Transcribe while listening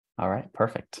All right,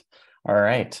 perfect. All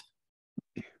right.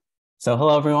 So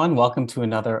hello, everyone. Welcome to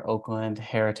another Oakland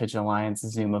Heritage Alliance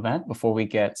Zoom event. Before we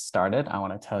get started, I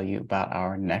want to tell you about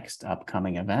our next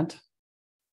upcoming event.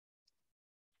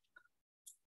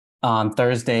 On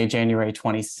Thursday, January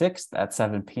 26th at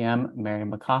 7 p.m., Mary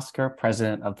McCosker,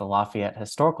 president of the Lafayette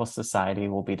Historical Society,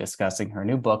 will be discussing her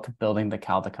new book, Building the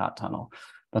Caldecott Tunnel.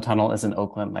 The tunnel is an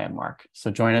Oakland landmark. So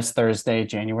join us Thursday,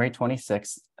 January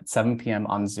 26th at 7 p.m.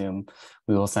 on Zoom.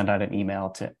 We will send out an email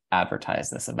to advertise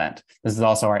this event. This is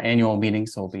also our annual meeting,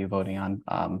 so we'll be voting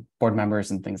on board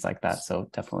members and things like that. So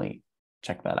definitely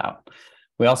check that out.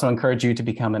 We also encourage you to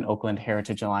become an Oakland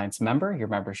Heritage Alliance member. Your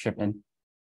membership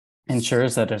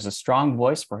ensures that there's a strong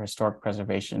voice for historic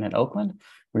preservation in Oakland.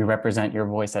 We represent your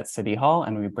voice at City Hall,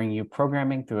 and we bring you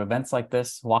programming through events like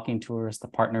this, walking tours, the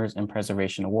Partners in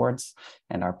Preservation Awards,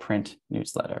 and our print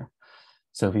newsletter.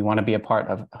 So if you want to be a part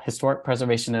of historic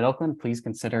preservation in Oakland, please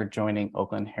consider joining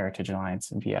Oakland Heritage Alliance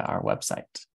via our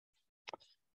website.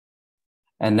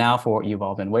 And now for what you've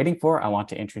all been waiting for, I want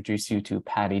to introduce you to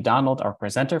Patty Donald, our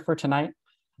presenter for tonight.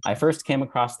 I first came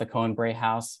across the Cohen Bray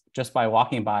House just by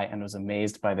walking by and was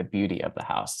amazed by the beauty of the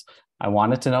house. I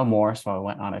wanted to know more, so I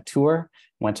went on a tour,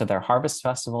 went to their Harvest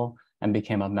Festival, and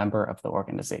became a member of the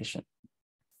organization.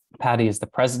 Patty is the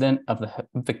president of the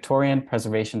Victorian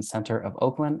Preservation Center of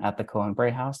Oakland at the Cohen Bray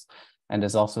House and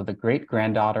is also the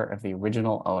great-granddaughter of the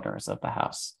original owners of the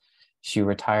house. She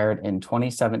retired in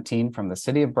 2017 from the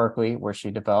City of Berkeley, where she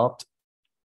developed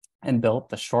and built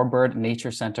the Shorebird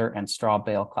Nature Center and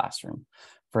strawbale classroom.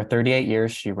 For 38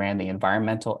 years, she ran the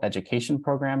environmental education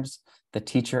programs, the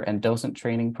teacher and docent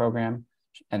training program,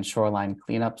 and shoreline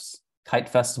cleanups, kite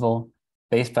festival,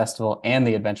 base festival, and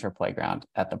the adventure playground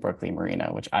at the Berkeley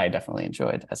Marina, which I definitely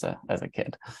enjoyed as a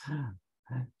kid.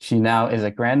 She now is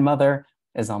a grandmother,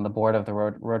 is on the board of the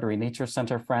Rotary Nature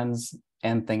Center Friends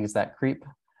and Things That Creep.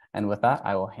 And with that,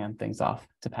 I will hand things off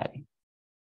to Patty.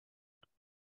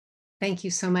 Thank you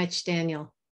so much,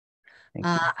 Daniel.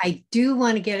 I do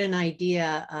want to get an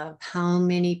idea of how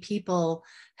many people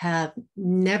have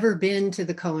never been to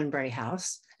the Cohen Bray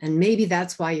House, and maybe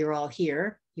that's why you're all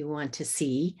here. You want to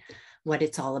see what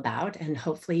it's all about, and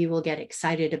hopefully you will get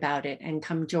excited about it and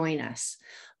come join us.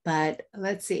 But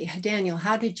let's see, Daniel,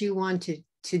 how did you want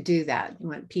to do that? You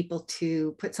want people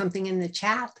to put something in the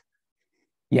chat?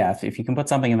 Yeah, if you can put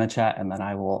something in the chat, and then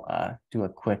I will do a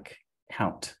quick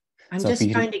count. I'm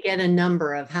just trying to get a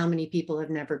number of how many people have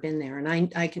never been there.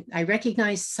 And I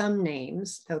recognize some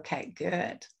names. Okay,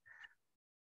 good.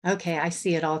 Okay, I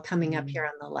see it all coming up here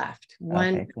on the left.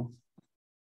 One. Okay, cool.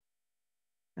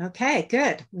 Okay,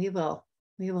 good. We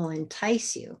will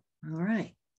entice you. All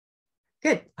right.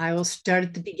 Good. I will start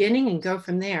at the beginning and go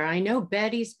from there. I know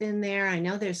Betty's been there. I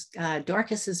know there's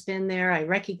Dorcas has been there. I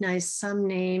recognize some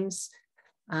names.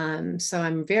 So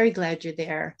I'm very glad you're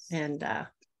there. And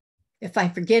if I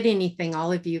forget anything,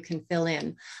 all of you can fill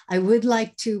in. I would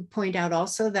like to point out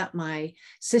also that my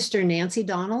sister, Nancy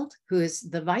Donald, who is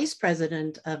the vice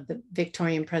president of the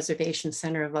Victorian Preservation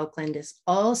Center of Oakland, is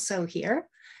also here.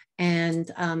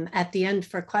 And at the end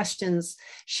for questions,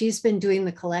 she's been doing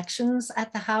the collections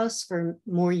at the house for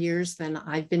more years than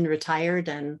I've been retired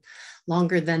and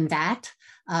longer than that.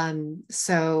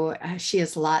 So she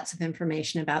has lots of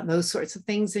information about those sorts of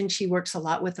things, and she works a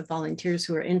lot with the volunteers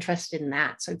who are interested in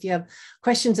that. So if you have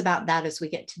questions about that as we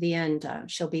get to the end,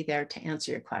 she'll be there to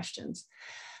answer your questions.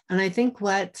 And I think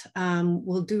what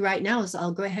we'll do right now is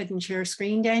I'll go ahead and share a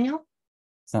screen, Daniel.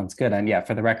 Sounds good. And yeah,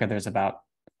 for the record, there's about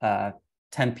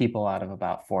 10 people out of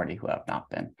about 40 who have not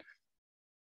been.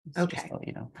 Okay. So,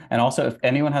 you know. And also, if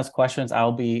anyone has questions,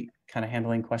 I'll be kind of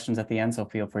handling questions at the end. So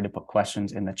feel free to put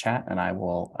questions in the chat and I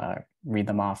will read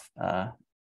them off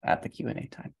at the Q&A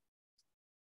time.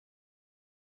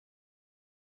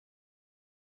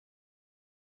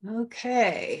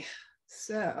 Okay.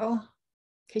 So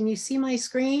can you see my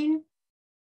screen?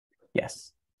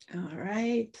 Yes. All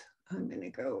right. I'm going to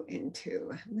go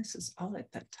into, and this is all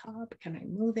at the top. Can I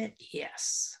move it?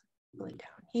 Yes. Going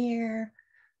down here.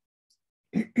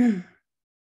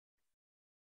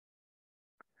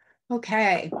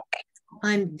 Okay.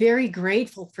 I'm very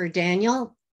grateful for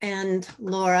Daniel and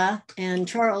Laura and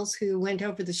Charles, who went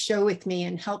over the show with me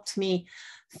and helped me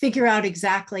figure out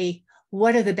exactly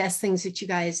what are the best things that you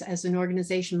guys as an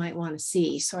organization might want to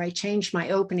see. So I changed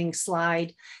my opening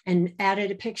slide and added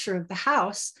a picture of the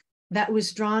house that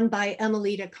was drawn by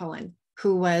Emelita Cohen,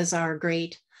 who was our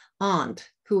great aunt,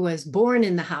 who was born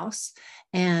in the house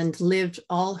and lived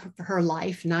all her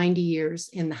life, 90 years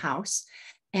in the house,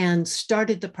 and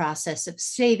started the process of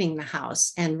saving the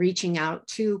house and reaching out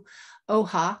to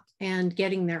OHA and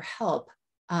getting their help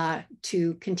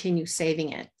to continue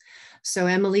saving it. So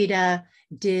Emelita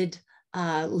did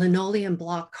linoleum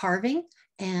block carving,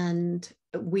 and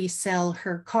we sell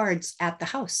her cards at the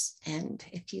house. And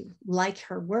if you like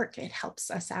her work, it helps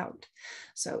us out.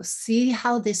 So see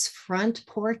how this front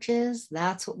porch is?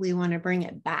 That's what we want to bring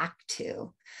it back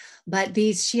to. But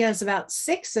she has about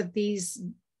 6 of these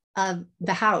of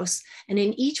the house. And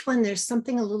in each one, there's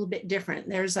something a little bit different.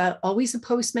 There's always a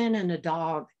postman and a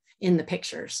dog in the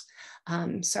pictures.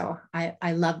 So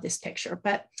I love this picture,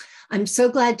 but I'm so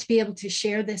glad to be able to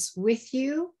share this with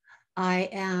you. I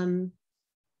am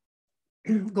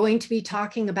going to be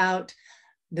talking about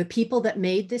the people that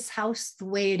made this house the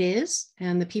way it is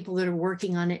and the people that are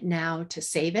working on it now to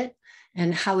save it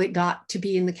and how it got to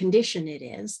be in the condition it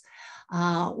is.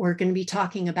 We're going to be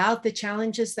talking about the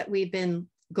challenges that we've been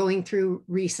going through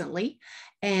recently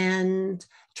and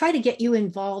try to get you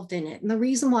involved in it. And the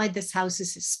reason why this house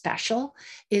is special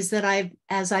is that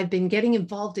as I've been getting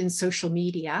involved in social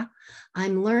media,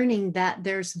 I'm learning that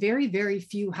there's very, very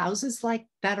few houses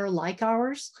that are like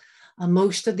ours.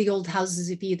 Most of the old houses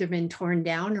have either been torn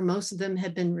down or most of them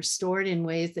have been restored in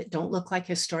ways that don't look like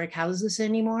historic houses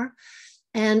anymore.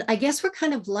 And I guess we're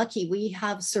kind of lucky. We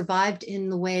have survived in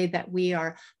the way that we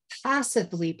are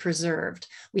passively preserved.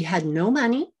 We had no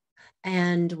money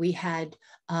and we had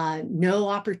no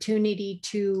opportunity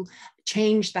to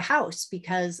change the house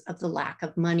because of the lack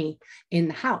of money in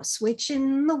the house, which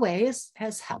in the way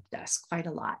has helped us quite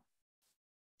a lot.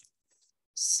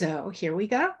 So here we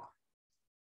go.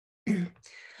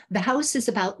 The house is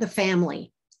about the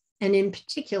family. And in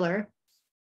particular,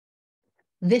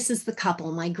 this is the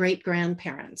couple, my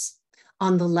great-grandparents.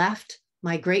 On the left,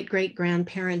 my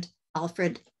great-great-grandparent,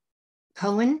 Alfred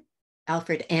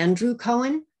Andrew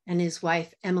Cohen, and his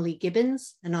wife, Emily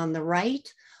Gibbons. And on the right,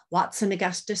 Watson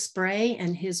Augustus Bray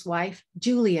and his wife,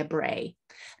 Julia Bray.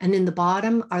 And in the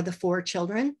bottom are the 4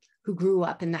 children who grew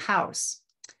up in the house.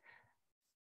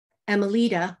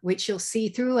 Emelita, which you'll see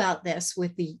throughout this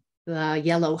with the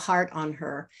yellow heart on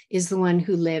her, is the one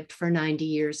who lived for 90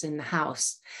 years in the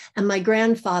house. And my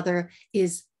grandfather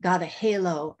got a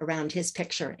halo around his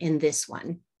picture in this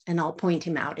one, and I'll point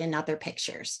him out in other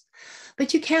pictures.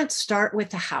 But you can't start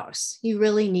with the house. You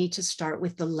really need to start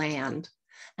with the land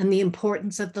and the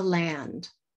importance of the land.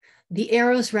 The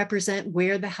arrows represent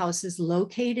where the house is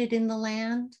located in the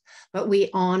land, but we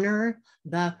honor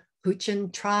the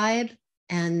Huichin tribe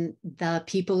and the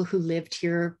people who lived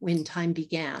here when time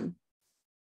began.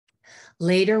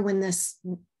 Later, when the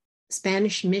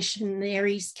Spanish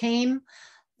missionaries came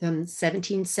from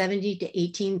 1770 to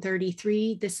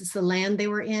 1833, this is the land they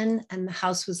were in, and the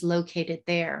house was located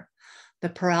there. The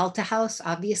Peralta house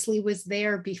obviously was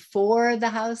there before the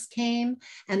house came,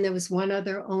 and there was one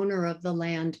other owner of the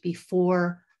land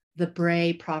before the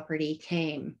Bray property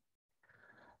came.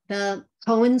 The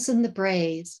Cohens and the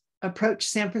Brays approached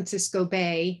San Francisco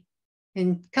Bay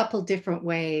in a couple different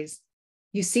ways.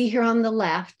 You see here on the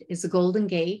left is a Golden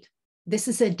Gate. This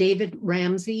is a David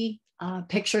Ramsey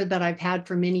picture that I've had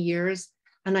for many years.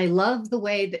 And I love the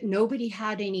way that nobody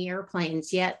had any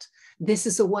airplanes yet. This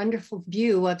is a wonderful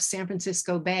view of San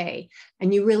Francisco Bay.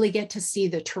 And you really get to see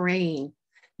the terrain.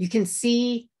 You can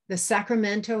see the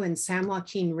Sacramento and San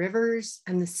Joaquin rivers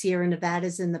and the Sierra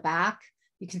Nevadas in the back.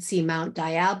 You can see Mount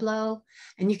Diablo,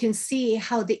 and you can see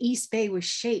how the East Bay was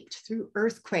shaped through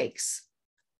earthquakes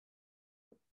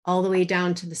all the way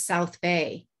down to the South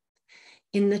Bay.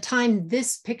 In the time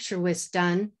this picture was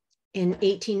done in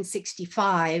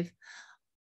 1865,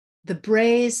 the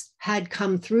Brays had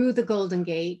come through the Golden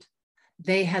Gate.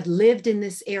 They had lived in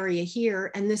this area here,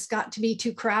 and this got to be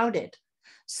too crowded.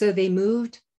 So they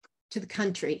moved to the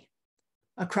country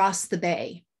across the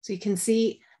bay. So you can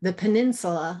see the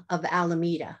peninsula of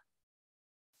Alameda.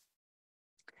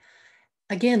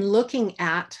 Again, looking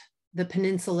at the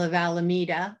peninsula of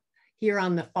Alameda, here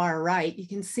on the far right, you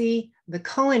can see the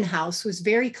Cohen house was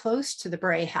very close to the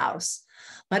Bray house.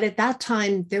 But at that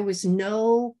time, there was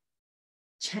no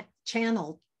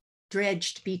channel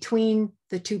dredged between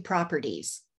the 2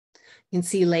 properties. You can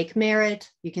see Lake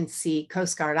Merritt, you can see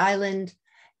Coast Guard Island,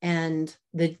 and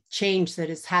the change that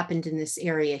has happened in this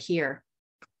area here.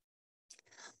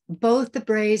 Both the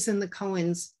Brays and the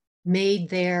Cohens made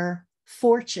their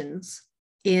fortunes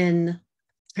in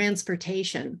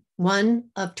transportation. One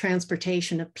of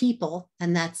transportation of people,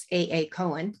 and that's A.A.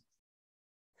 Cohen.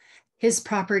 His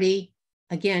property,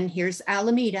 again, here's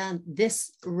Alameda.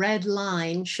 This red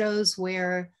line shows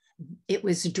where it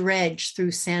was dredged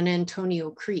through San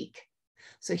Antonio Creek.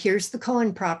 So here's the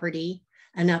Cohen property,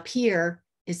 and up here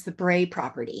is the Bray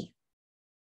property.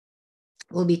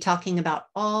 We'll be talking about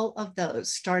all of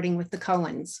those, starting with the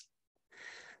Cohens.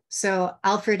 So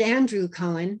Alfred Andrew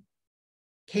Cohen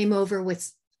came over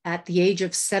at the age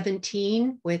of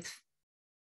 17 with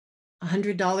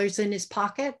 $100 in his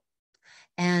pocket,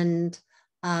 and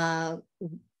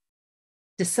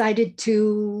decided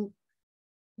to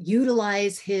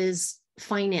utilize his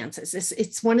finances.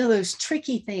 It's one of those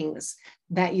tricky things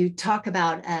that you talk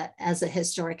about as a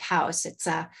historic house. It's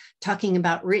talking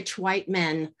about rich white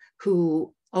men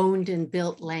who owned and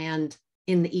built land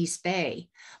in the East Bay.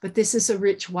 But this is a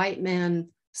rich white man's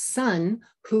son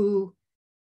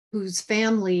whose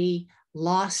family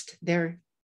lost their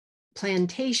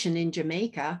plantation in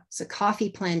Jamaica. It's a coffee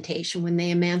plantation when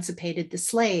they emancipated the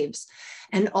slaves,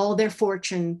 and all their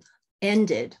fortune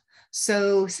ended.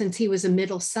 So since he was a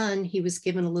middle son, he was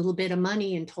given a little bit of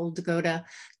money and told to go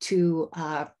to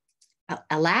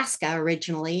Alaska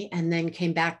originally, and then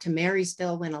came back to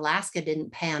Marysville when Alaska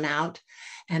didn't pan out,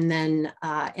 and then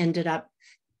ended up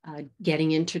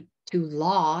getting into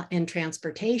law and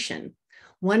transportation.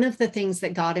 One of the things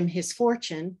that got him his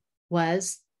fortune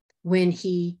was when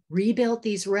he rebuilt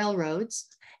these railroads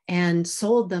and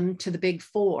sold them to the Big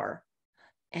Four,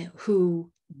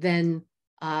 who then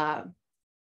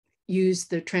used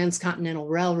the Transcontinental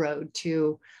Railroad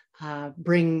to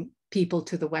bring people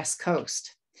to the West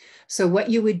Coast. So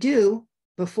what you would do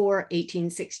before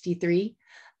 1863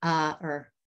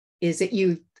 is that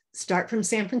you start from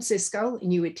San Francisco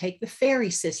and you would take the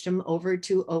ferry system over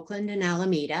to Oakland and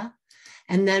Alameda,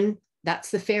 and then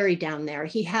that's the ferry down there.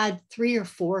 He had 3 or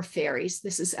 4 ferries.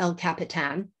 This is El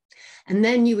Capitan. And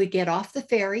then you would get off the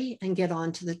ferry and get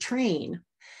onto the train.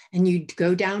 And you'd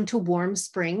go down to Warm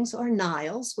Springs or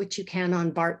Niles, which you can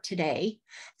on BART today.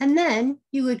 And then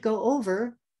you would go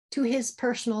over to his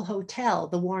personal hotel,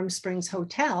 the Warm Springs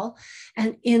Hotel,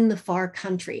 and in the far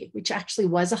country, which actually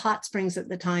was a hot springs at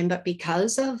the time, but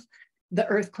because of the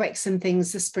earthquakes and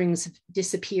things, the springs have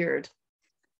disappeared.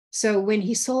 So when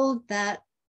he sold that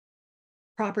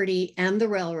property and the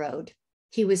railroad,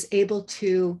 he was able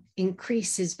to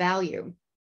increase his value.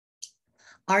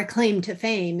 Our claim to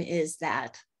fame is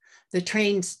that the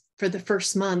trains for the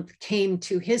first month came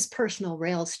to his personal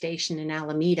rail station in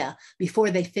Alameda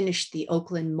before they finished the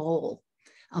Oakland Mole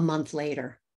a month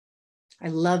later. I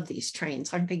love these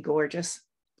trains, aren't they gorgeous?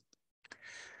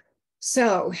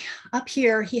 So up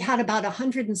here, he had about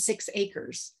 106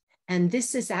 acres. And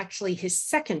this is actually his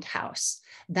second house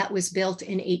that was built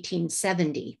in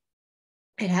 1870.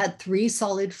 It had 3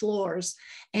 solid floors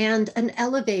and an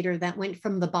elevator that went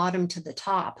from the bottom to the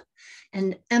top.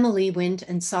 And Emily went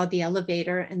and saw the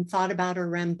elevator and thought about her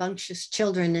rambunctious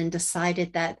children and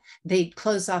decided that they'd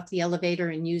close off the elevator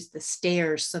and use the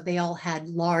stairs. So they all had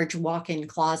large walk-in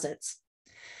closets.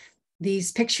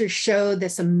 These pictures show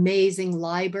this amazing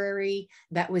library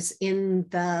that was in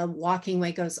the walking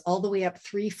way, goes all the way up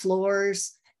 3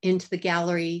 floors into the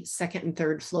gallery, 2nd and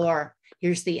 3rd floor.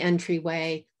 Here's the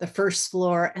entryway, the 1st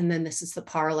floor, and then this is the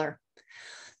parlor.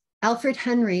 Alfred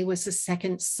Henry was the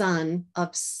 2nd son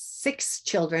of 6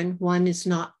 children. One is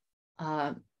not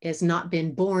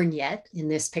been born yet in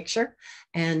this picture,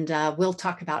 and we'll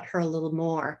talk about her a little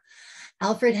more.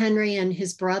 Alfred Henry and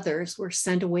his brothers were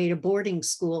sent away to boarding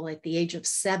school at the age of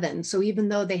 7. So even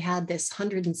though they had this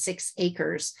 106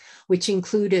 acres, which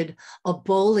included a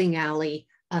bowling alley,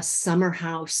 a summer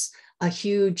house, a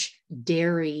huge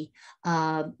dairy,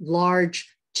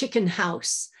 large chicken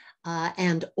house,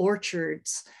 and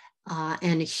orchards,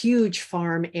 and a huge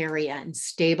farm area and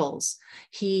stables,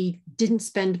 he didn't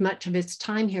spend much of his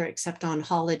time here except on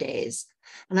holidays.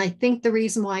 And I think the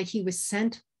reason why he was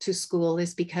sent to school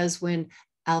is because when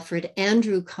Alfred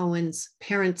Andrew Cohen's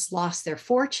parents lost their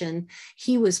fortune,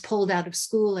 he was pulled out of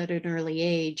school at an early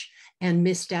age and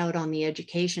missed out on the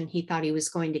education he thought he was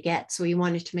going to get. So he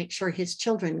wanted to make sure his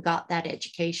children got that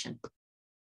education.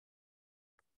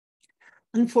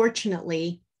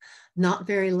 Unfortunately, not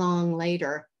very long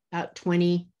later, about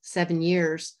 27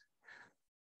 years,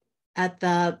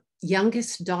 the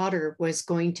youngest daughter was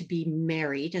going to be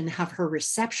married and have her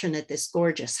reception at this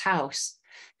gorgeous house.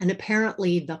 And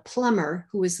apparently the plumber,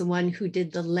 who was the one who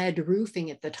did the lead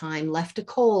roofing at the time, left a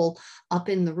coal up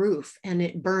in the roof and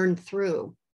it burned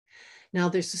through. Now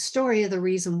there's a story of the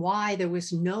reason why there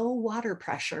was no water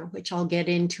pressure, which I'll get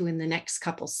into in the next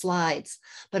couple slides.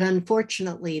 But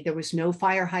unfortunately, there was no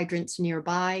fire hydrants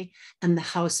nearby and the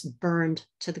house burned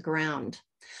to the ground.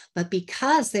 But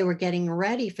because they were getting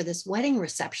ready for this wedding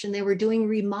reception, they were doing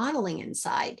remodeling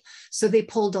inside. So they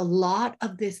pulled a lot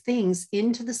of the things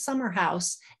into the summer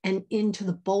house and into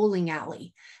the bowling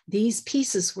alley. These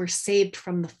pieces were saved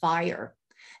from the fire.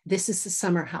 This is the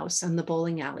summer house and the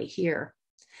bowling alley here.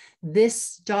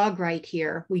 This dog right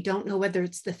here, we don't know whether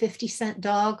it's the 50-cent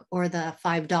dog or the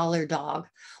 $5 dog,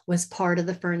 was part of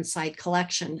the Fernside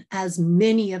collection, as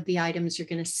many of the items you're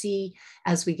going to see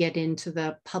as we get into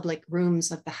the public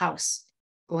rooms of the house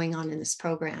going on in this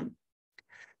program.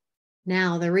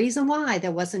 Now, the reason why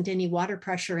there wasn't any water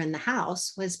pressure in the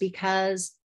house was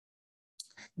because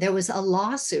there was a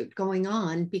lawsuit going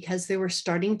on because they were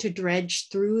starting to dredge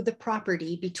through the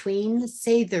property between the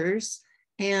Sathers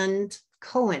and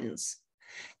Cohens.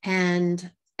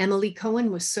 And Emily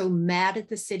Cohen was so mad at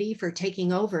the city for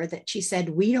taking over that she said,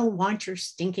 "We don't want your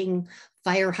stinking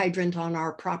fire hydrant on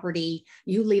our property.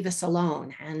 You leave us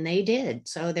alone." And they did.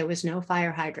 So there was no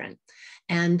fire hydrant.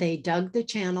 And they dug the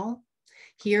channel.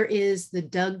 Here is the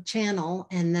dug channel.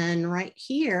 And then right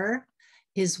here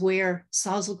is where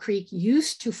Sawsell Creek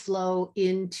used to flow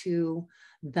into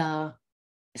the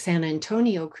San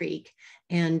Antonio Creek.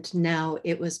 And now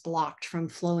it was blocked from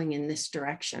flowing in this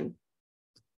direction.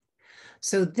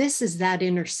 So this is that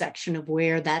intersection of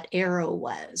where that arrow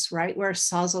was, right where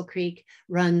Sawsell Creek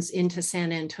runs into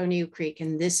San Antonio Creek.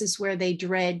 And this is where they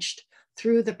dredged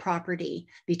through the property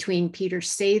between Peter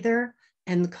Sather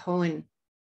and the Cohen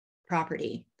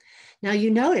property. Now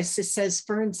you notice it says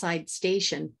Fernside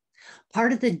Station.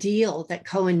 Part of the deal that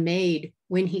Cohen made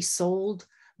when he sold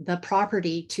the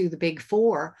property to the Big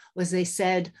Four was they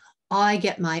said, "I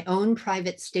get my own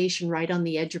private station right on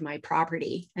the edge of my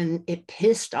property." And it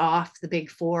pissed off the Big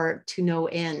Four to no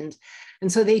end.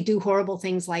 And so they do horrible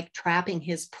things like trapping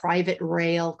his private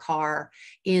rail car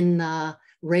in the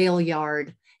rail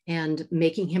yard and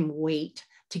making him wait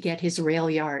to get his rail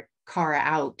yard car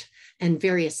out, and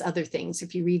various other things.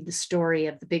 If you read the story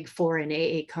of the Big Four and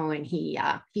A.A. Cohen, he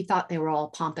thought they were all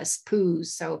pompous poos.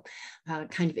 So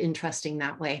kind of interesting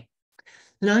that way.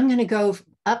 And I'm going to go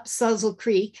up Sawsell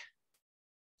Creek,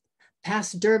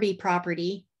 past Derby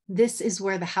property. This is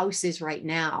where the house is right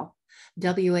now.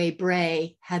 W.A.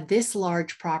 Bray had this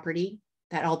large property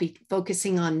that I'll be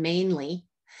focusing on mainly.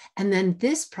 And then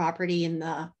this property in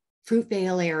the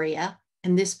Fruitvale area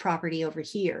and this property over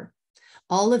here.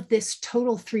 All of this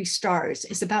total 3 stars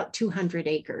is about 200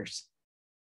 acres.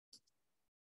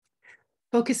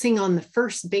 Focusing on the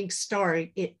first big star,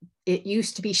 it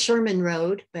used to be Sherman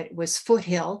Road, but it was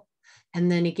Foothill.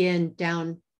 And then again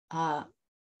down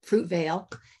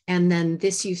Fruitvale. And then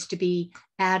this used to be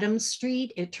Adams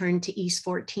Street. It turned to East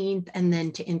 14th and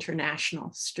then to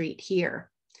International Street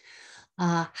here.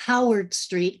 Howard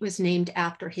Street was named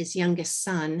after his youngest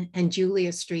son, and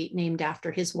Julia Street named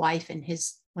after his wife and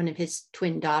one of his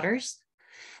twin daughters.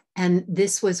 And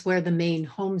this was where the main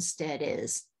homestead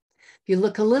is. If you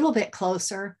look a little bit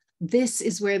closer, this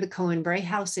is where the Cohen Bray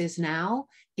House is now,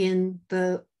 in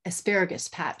the asparagus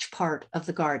patch part of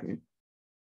the garden.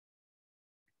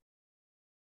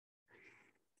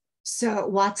 So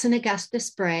Watson Augustus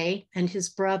Bray and his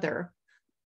brother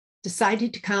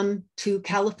decided to come to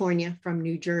California from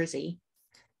New Jersey.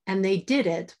 And they did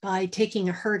it by taking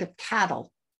a herd of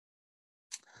cattle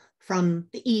from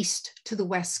the east to the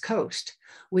west coast,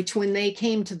 which when they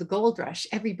came to the gold rush,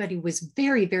 everybody was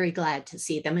very, very glad to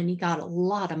see them. And he got a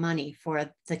lot of money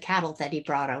for the cattle that he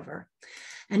brought over.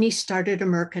 And he started a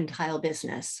mercantile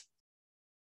business.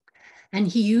 And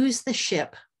he used the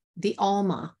ship, the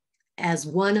Alma, as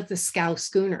one of the scow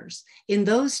schooners. In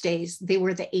those days, they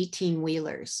were the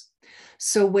 18-wheelers.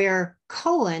 So where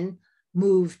Cohen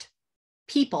moved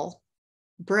people,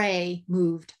 Bray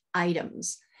moved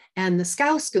items. And the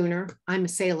scow schooner, I'm a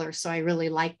sailor, so I really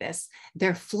like this.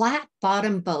 They're flat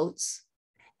bottom boats,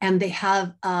 and they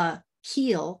have a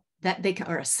keel that they can,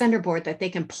 or a centerboard that they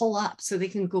can pull up, so they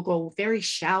can go very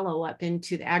shallow up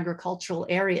into the agricultural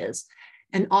areas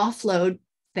and offload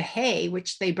the hay,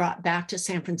 which they brought back to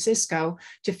San Francisco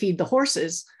to feed the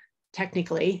horses,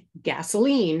 technically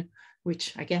gasoline,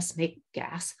 which I guess make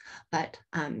gas. But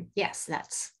yes,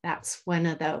 that's one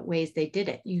of the ways they did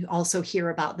it. You also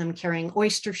hear about them carrying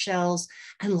oyster shells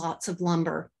and lots of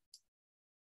lumber.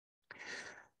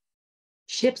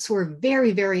 Ships were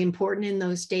very, very important in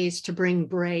those days to bring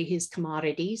Bray his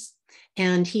commodities.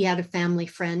 And he had a family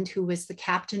friend who was the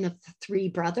captain of the Three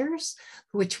Brothers,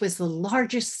 which was the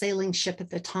largest sailing ship at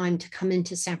the time to come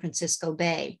into San Francisco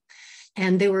Bay.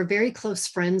 And they were very close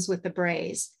friends with the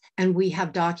Brays. And we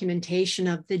have documentation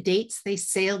of the dates they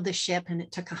sailed the ship, and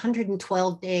it took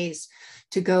 112 days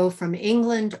to go from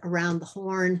England around the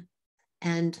Horn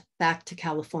and back to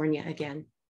California again.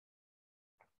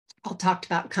 I'll talk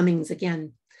about Cummings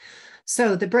again.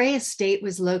 So the Bray estate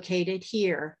was located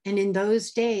here. And in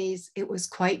those days, it was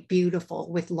quite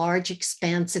beautiful with large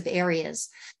expansive areas.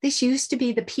 This used to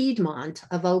be the Piedmont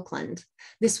of Oakland.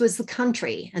 This was the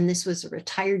country. And this was a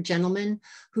retired gentleman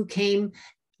who came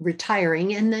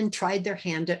retiring and then tried their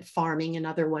hand at farming and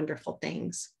other wonderful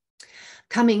things.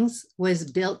 Cummings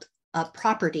was built a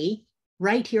property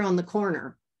right here on the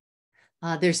corner.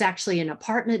 There's actually an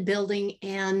apartment building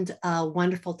and a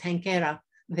wonderful tanquera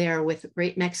there with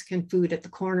great Mexican food at the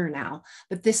corner now.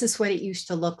 But this is what it used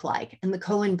to look like. And the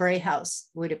Cohen Bray House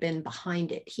would have been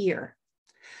behind it here.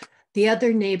 The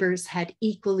other neighbors had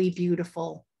equally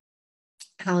beautiful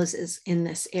houses in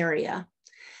this area.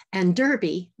 And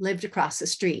Derby lived across the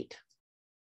street.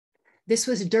 This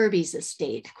was Derby's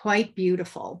estate, quite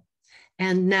beautiful.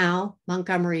 And now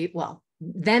Montgomery, well,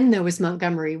 then there was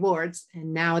Montgomery Wards,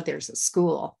 and now there's a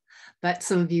school. But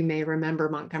some of you may remember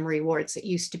Montgomery Wards. It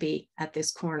used to be at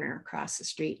this corner across the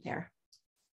street there.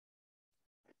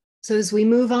 So as we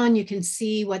move on, you can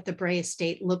see what the Bray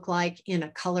estate looked like in a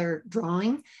color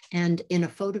drawing and in a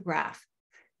photograph.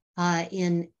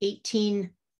 In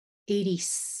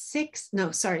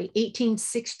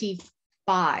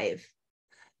 1865,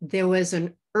 there was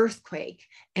an earthquake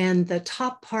and the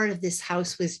top part of this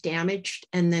house was damaged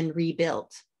and then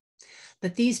rebuilt.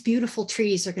 But these beautiful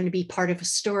trees are going to be part of a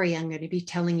story I'm going to be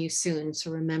telling you soon.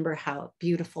 So remember how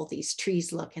beautiful these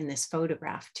trees look in this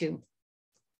photograph too.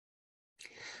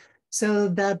 So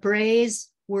the Brays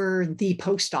were the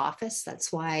post office.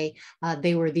 That's why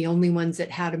they were the only ones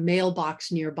that had a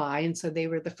mailbox nearby. And so they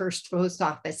were the first post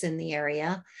office in the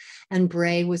area. And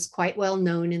Bray was quite well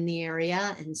known in the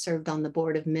area and served on the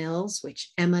Board of Mills,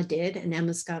 which Emma did. And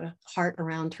Emma's got a heart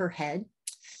around her head.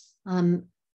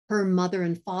 Her mother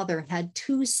and father had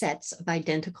two sets of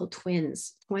identical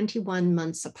twins, 21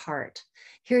 months apart.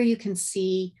 Here you can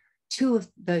see two of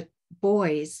the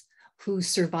boys who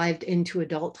survived into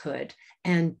adulthood.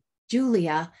 And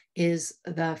Julia is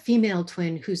the female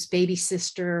twin whose baby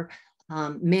sister,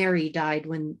 Mary, died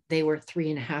when they were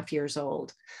 3.5 years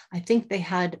old. I think they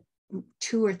had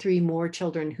 2 or 3 more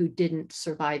children who didn't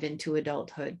survive into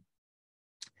adulthood.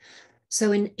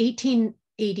 So in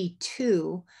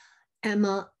 1882,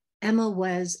 Emma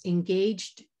was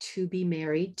engaged to be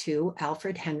married to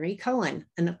Alfred Henry Cohen.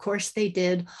 And of course they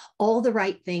did all the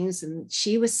right things, and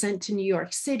she was sent to New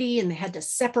York City and they had to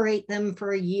separate them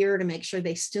for a year to make sure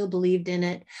they still believed in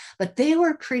it. But they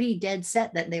were pretty dead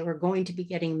set that they were going to be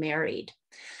getting married.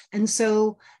 And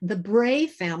so the Bray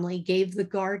family gave the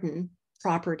garden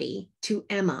property to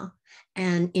Emma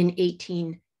and in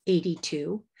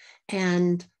 1882,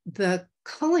 and the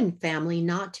Cohen family,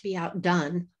 not to be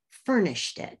outdone,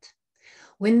 furnished it.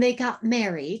 When they got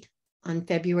married on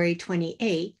February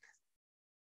 28th,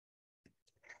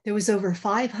 there was over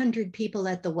 500 people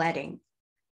at the wedding.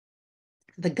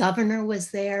 The governor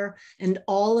was there and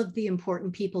all of the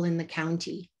important people in the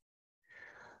county.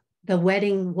 The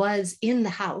wedding was in the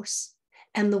house,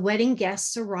 and the wedding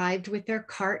guests arrived with their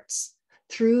carts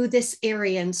through this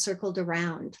area and circled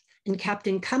around. And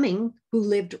Captain Cumming, who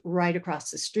lived right across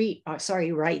the street,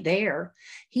 right there,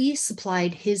 he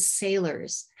supplied his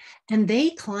sailors. And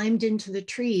they climbed into the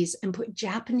trees and put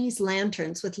Japanese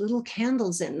lanterns with little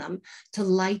candles in them to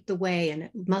light the way. And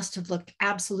it must have looked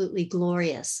absolutely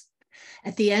glorious.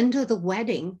 At the end of the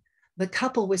wedding, the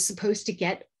couple was supposed to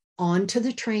get onto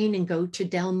the train and go to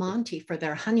Del Monte for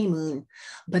their honeymoon.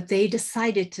 But they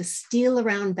decided to steal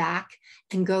around back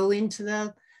and go into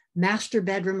the master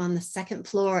bedroom on the 2nd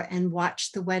floor and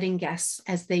watch the wedding guests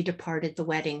as they departed the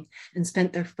wedding and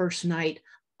spent their first night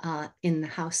in the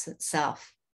house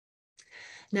itself.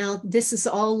 Now, this is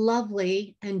all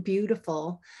lovely and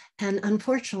beautiful. And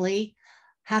unfortunately,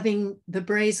 having the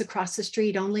Brays across the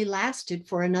street only lasted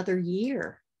for another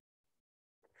year.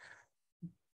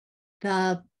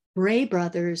 The Bray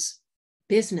brothers'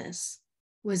 business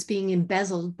was being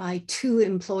embezzled by 2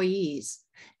 employees.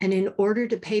 And in order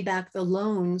to pay back the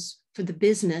loans for the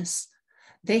business,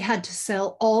 they had to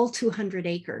sell all 200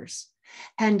 acres.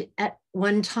 And at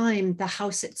one time, the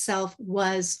house itself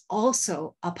was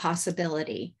also a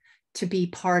possibility to be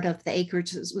part of the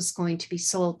acreage that was going to be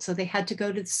sold. So they had to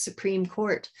go to the Supreme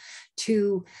Court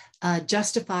to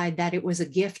justify that it was a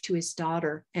gift to his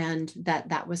daughter and that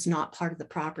that was not part of the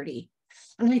property.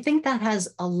 And I think that has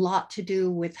a lot to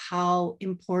do with how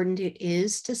important it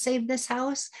is to save this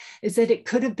house, is that it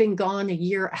could have been gone a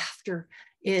year after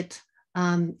it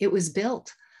was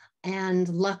built. And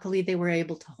luckily they were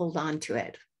able to hold on to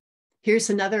it.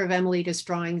 Here's another of Emelita's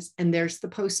drawings, and there's the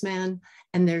postman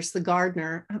and there's the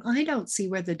gardener. I don't see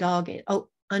where the dog is. Oh,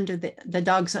 under the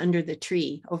dog's under the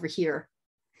tree over here.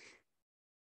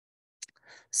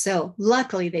 So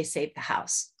luckily they saved the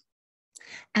house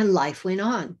and life went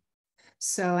on.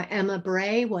 So Emma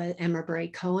Bray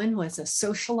Cohen was a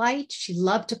socialite. She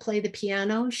loved to play the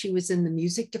piano. She was in the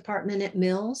music department at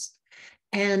Mills.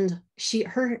 And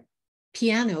her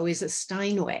piano is a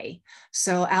Steinway.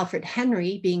 So Alfred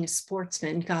Henry, being a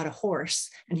sportsman, got a horse,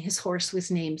 and his horse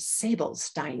was named Sable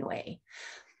Steinway.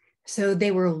 So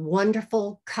they were a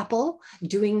wonderful couple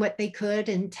doing what they could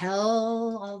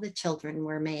until all the children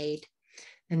were made.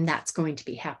 And that's going to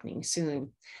be happening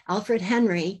soon. Alfred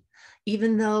Henry,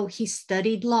 even though he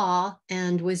studied law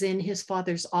and was in his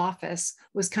father's office,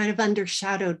 was kind of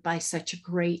undershadowed by such a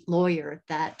great lawyer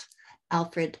that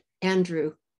Alfred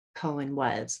Andrew Cohen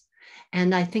was.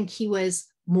 And I think he was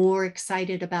more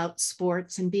excited about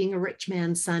sports and being a rich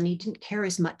man's son. He didn't care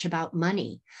as much about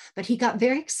money, but he got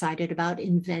very excited about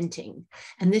inventing.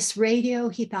 And this radio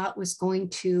he thought was going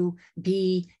to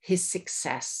be his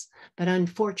success, but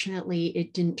unfortunately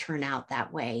it didn't turn out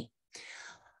that way.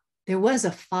 There was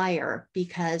a fire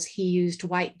because he used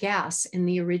white gas in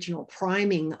the original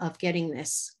priming of getting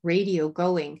this radio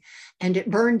going, and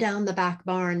it burned down the back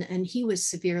barn, and he was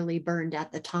severely burned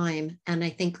at the time. And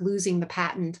I think losing the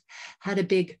patent had a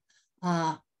big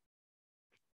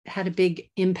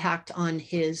impact on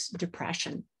his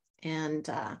depression, and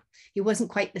he wasn't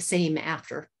quite the same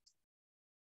after.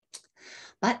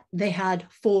 But they had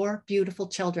 4 beautiful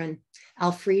children.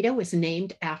 Alfreda was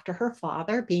named after her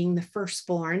father, being the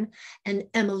firstborn, and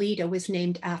Emmelita was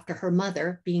named after her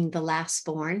mother, being the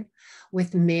lastborn,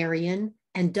 with Marion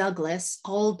and Douglas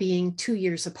all being 2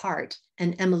 years apart,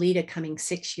 and Emmelita coming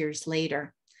 6 years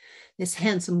later. This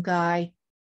handsome guy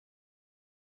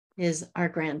is our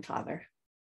grandfather.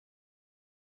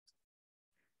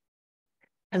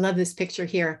 I love this picture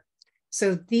here.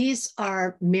 So these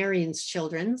are Marion's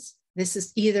children's. This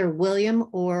is either William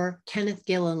or Kenneth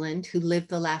Gilliland, who lived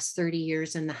the last 30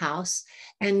 years in the house,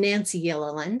 and Nancy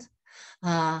Gilliland.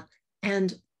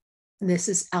 And this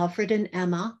is Alfred and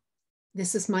Emma.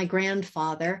 This is my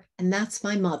grandfather, and that's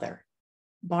my mother,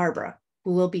 Barbara,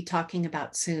 who we'll be talking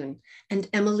about soon, and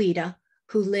Emmelita,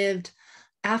 who lived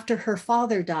after her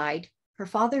father died. Her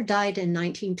father died in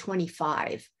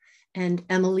 1925, and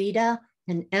Emmelita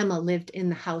and Emma lived in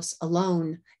the house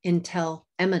alone until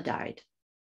Emma died.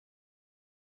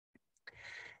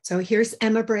 So here's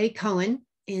Emma Bray Cohen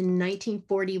in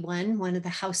 1941, one of the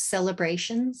house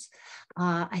celebrations.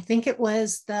 I think it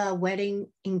was the wedding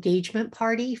engagement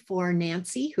party for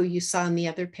Nancy, who you saw in the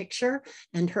other picture,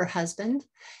 and her husband.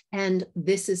 And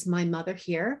this is my mother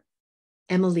here,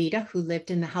 Emmelita, who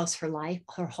lived in the house her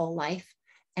whole life,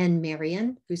 and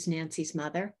Marion, who's Nancy's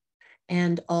mother,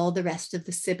 and all the rest of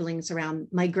the siblings around.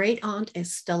 My great aunt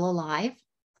is still alive,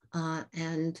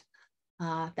 and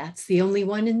that's the only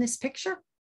one in this picture.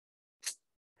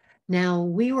 Now,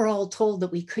 we were all told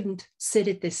that we couldn't sit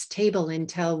at this table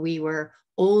until we were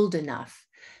old enough.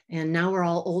 And now we're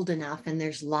all old enough, and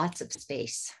there's lots of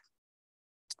space.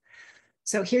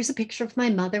 So here's a picture of my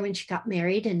mother when she got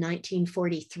married in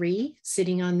 1943,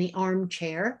 sitting on the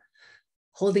armchair,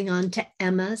 holding on to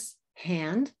Emma's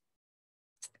hand.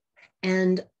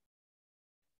 And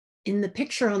in the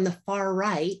picture on the far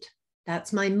right,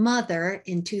 that's my mother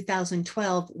in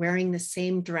 2012 wearing the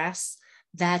same dress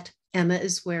that Emma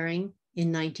is wearing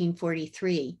in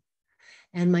 1943.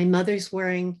 And my mother's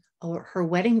wearing her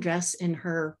wedding dress in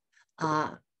her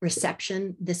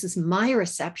reception. This is my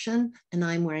reception, and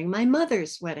I'm wearing my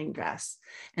mother's wedding dress.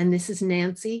 And this is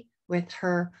Nancy with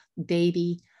her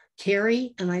baby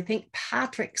Carrie, and I think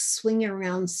Patrick's swinging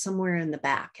around somewhere in the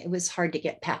back. It was hard to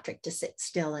get Patrick to sit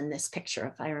still in this picture,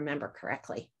 if I remember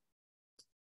correctly.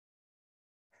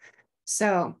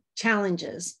 So,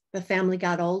 challenges. The family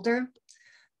got older.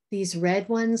 These red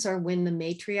ones are when the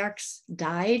matriarchs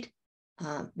died.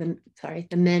 The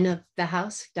men of the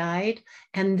house died.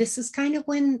 And this is kind of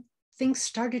when things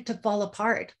started to fall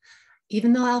apart.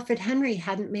 Even though Alfred Henry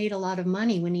hadn't made a lot of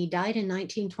money when he died in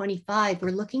 1925,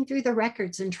 we're looking through the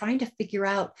records and trying to figure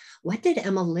out, what did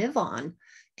Emma live on?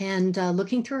 And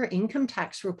looking through her income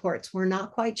tax reports, we're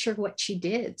not quite sure what she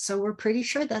did. So we're pretty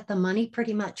sure that the money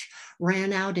pretty much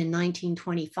ran out in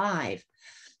 1925.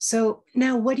 So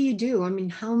now what do you do? I mean,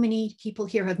 how many people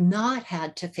here have not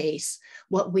had to face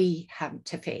what we have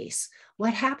to face?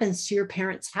 What happens to your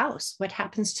parents' house? What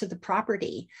happens to the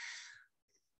property?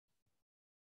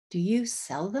 Do you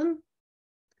sell them?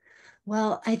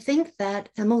 Well, I think that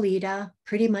Emmelita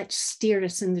pretty much steered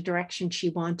us in the direction she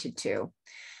wanted to.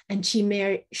 And she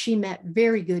met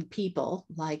very good people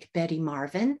like Betty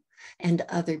Marvin and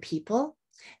other people.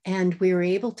 And we were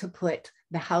able to put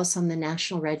the house on the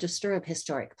National Register of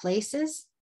Historic Places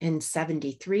in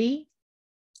 '73.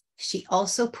 She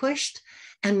also pushed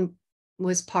and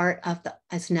was part of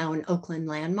as now an Oakland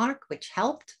landmark, which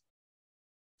helped.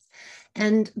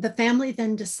 And the family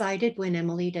then decided when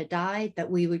Emelita died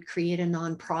that we would create a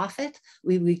nonprofit.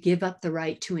 We would give up the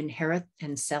right to inherit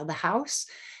and sell the house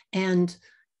and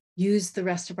use the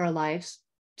rest of our lives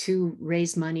to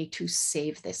raise money to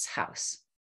save this house.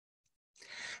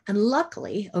 And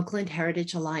luckily, Oakland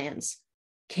Heritage Alliance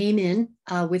came in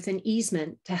with an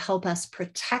easement to help us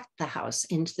protect the house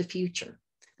into the future.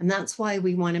 And that's why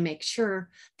we want to make sure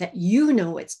that you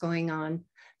know what's going on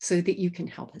so that you can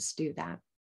help us do that.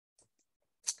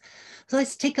 So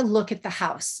let's take a look at the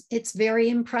house. It's very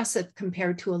impressive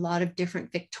compared to a lot of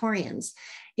different Victorians.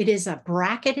 It is a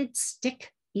bracketed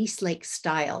stick Eastlake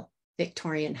style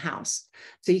Victorian house.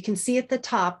 So you can see at the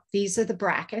top, these are the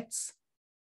brackets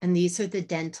and these are the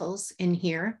dentils in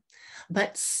here.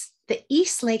 But the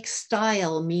Eastlake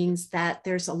style means that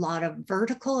there's a lot of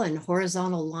vertical and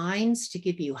horizontal lines to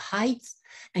give you height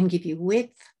and give you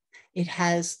width. It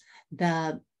has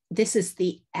this is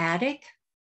the attic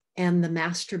and the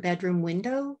master bedroom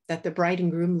window that the bride and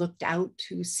groom looked out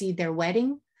to see their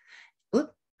wedding.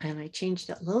 Oop, and I changed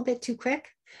it a little bit too quick.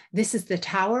 This is the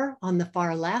tower on the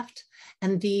far left.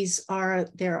 And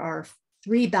there are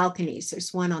 3 balconies.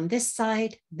 There's one on this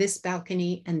side, this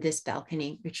balcony, and this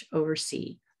balcony, which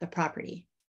oversee the property.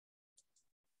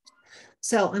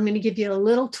 So I'm going to give you a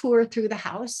little tour through the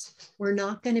house. We're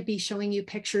not going to be showing you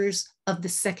pictures of the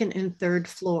 2nd and 3rd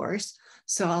floors.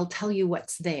 So I'll tell you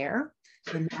what's there.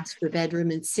 The master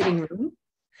bedroom and sitting room,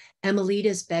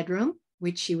 Emelita's bedroom,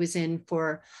 which she was in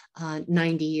for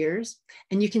 90 years.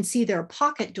 And you can see there are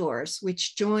pocket doors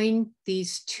which join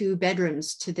these 2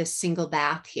 bedrooms to this single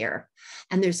bath here.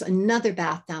 And there's another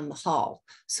bath down the hall.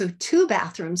 So 2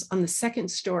 bathrooms on the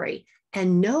 2nd story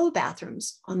and no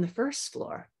bathrooms on the 1st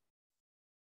floor.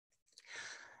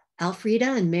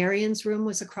 Alfreda and Marion's room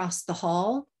was across the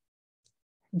hall.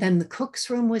 Then the cook's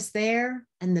room was there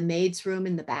and the maid's room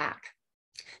in the back.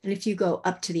 And if you go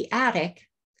up to the attic,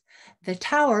 the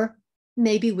tower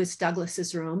maybe was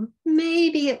Douglas's room.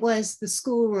 Maybe it was the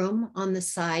schoolroom on the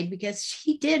side because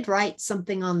he did write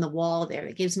something on the wall there.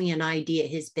 It gives me an idea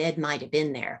his bed might have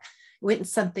been there. It went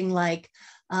something like,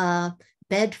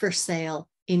 bed for sale,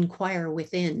 inquire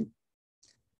within.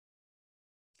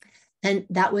 And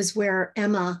that was where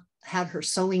Emma had her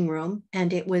sewing room.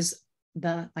 And it was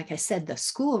like I said, the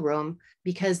schoolroom,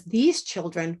 because these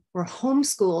children were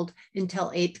homeschooled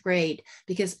until 8th grade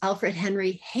because Alfred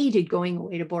Henry hated going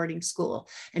away to boarding school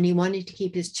and he wanted to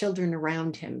keep his children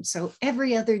around him. So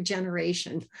every other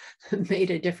generation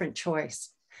made a different choice.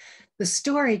 The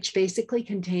storage basically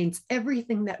contains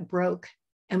everything that broke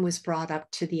and was brought up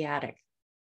to the attic.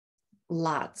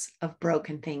 Lots of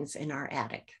broken things in our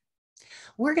attic.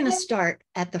 We're going to start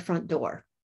at the front door.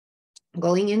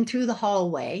 Going in through the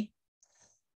hallway,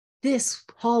 this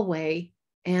hallway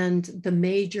and the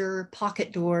major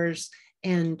pocket doors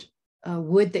and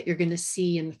wood that you're going to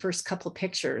see in the first couple of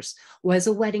pictures was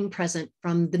a wedding present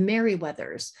from the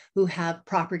Merriweathers who had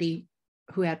property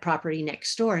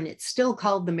next door. And it's still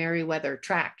called the Merriweather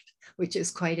Tract, which is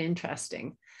quite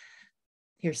interesting.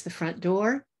 Here's the front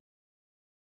door.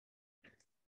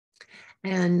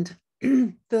 And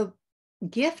the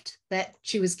gift that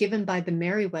she was given by the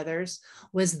Merriweathers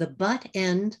was the butt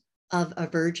end of a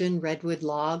virgin redwood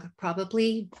log,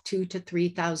 probably 2,000 to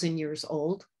 3,000 years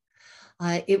old.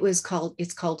 It's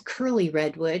called curly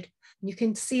redwood. You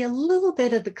can see a little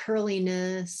bit of the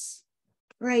curliness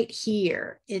right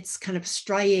here. It's kind of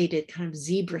striated, kind of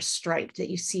zebra striped that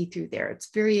you see through there.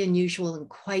 It's very unusual and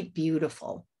quite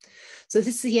beautiful. So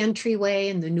this is the entryway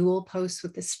and the newel posts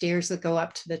with the stairs that go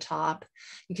up to the top.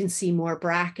 You can see more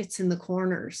brackets in the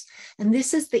corners. And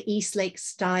this is the Eastlake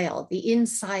style, the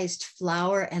incised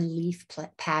flower and leaf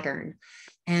pattern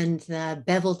and the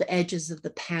beveled edges of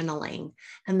the paneling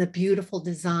and the beautiful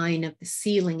design of the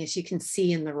ceiling, as you can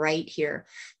see in the right here.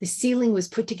 The ceiling was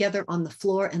put together on the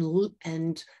floor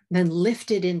and then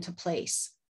lifted into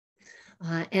place.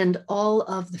 And all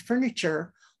of the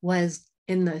furniture was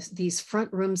in these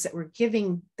front rooms that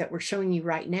we're showing you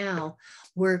right now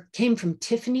came from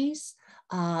Tiffany's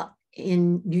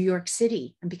in New York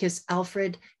City. And because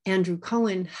Alfred Andrew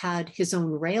Cohen had his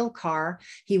own rail car,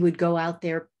 he would go out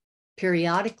there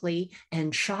periodically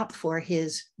and shop for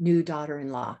his new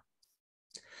daughter-in-law.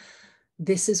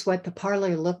 This is what the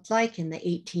parlor looked like in the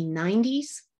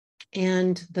 1890s.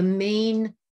 And the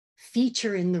main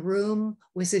feature in the room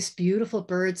was this beautiful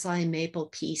bird's eye maple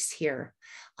piece here.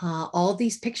 All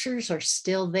these pictures are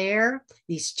still there.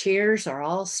 These chairs are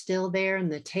all still there,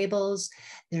 and the tables,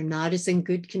 they're not as in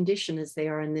good condition as they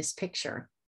are in this picture.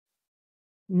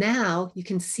 Now you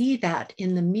can see that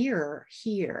in the mirror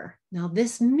here. Now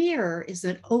this mirror is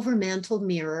an overmantel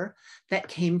mirror that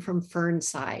came from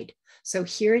Fernside. So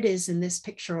here it is in this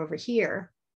picture over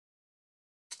here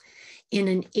in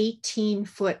an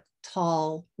 18-foot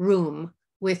tall room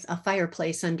with a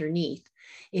fireplace underneath.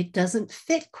 It doesn't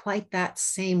fit quite that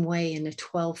same way in a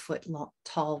 12-foot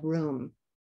tall room.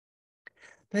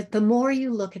 But the more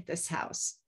you look at this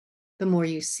house, the more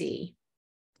you see.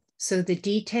 So the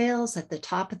details at the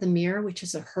top of the mirror, which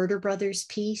is a Herder Brothers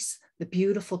piece, the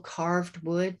beautiful carved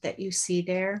wood that you see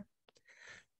there,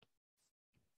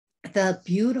 the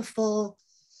beautiful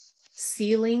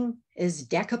ceiling is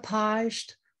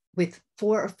decoupaged with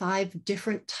 4 or 5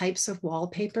 different types of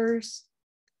wallpapers.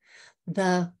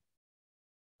 The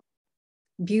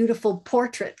beautiful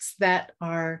portraits that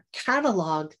are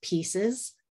catalog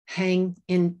pieces hang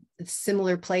in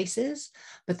similar places.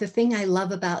 But the thing I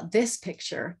love about this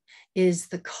picture is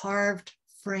the carved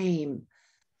frame.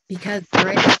 Because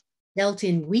they're dealt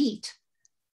in wheat,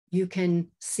 you can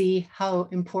see how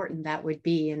important that would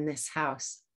be in this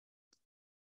house.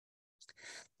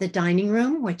 The dining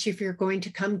room, which if you're going to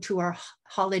come to our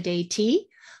holiday tea,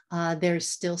 there's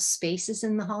still spaces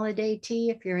in the holiday tea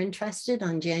if you're interested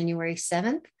on January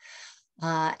 7th,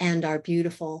 and our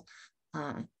beautiful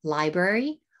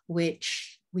library,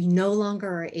 which we no longer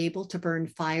are able to burn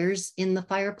fires in the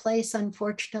fireplace,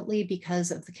 unfortunately,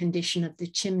 because of the condition of the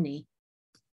chimney.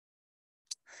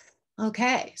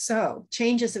 Okay, so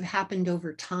changes have happened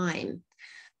over time.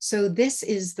 So this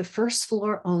is the first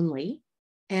floor only.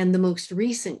 And the most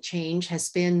recent change has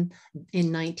been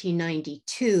in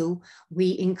 1992, we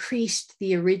increased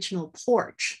the original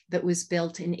porch that was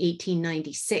built in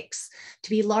 1896 to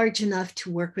be large enough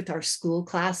to work with our school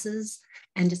classes.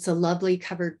 And it's a lovely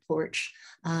covered porch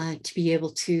to be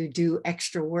able to do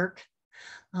extra work.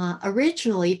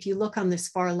 Originally, if you look on this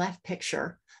far left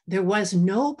picture, there was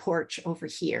no porch over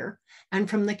here. And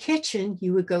from the kitchen,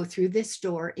 you would go through this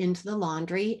door into the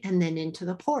laundry and then into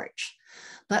the porch.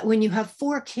 But when you have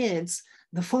 4 kids,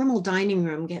 the formal dining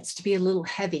room gets to be a little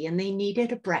heavy and they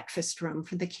needed a breakfast room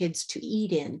for the kids to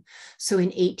eat in. So in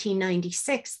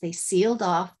 1896, they sealed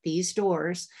off these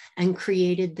doors and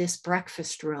created this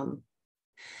breakfast room.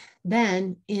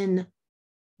 Then in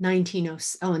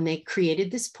 1907, and they created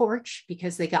this porch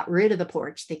because they got rid of the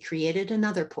porch. They created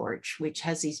another porch, which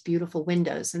has these beautiful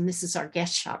windows. And this is our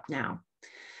guest shop now.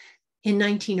 In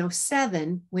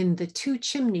 1907, when the 2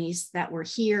 chimneys that were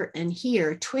here and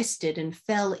here twisted and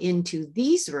fell into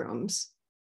these rooms,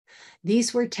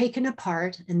 these were taken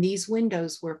apart and these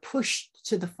windows were pushed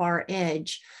to the far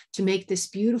edge to make this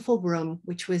beautiful room,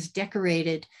 which was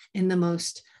decorated in the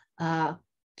most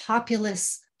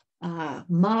populous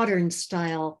modern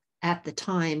style at the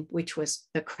time, which was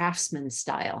the craftsman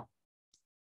style.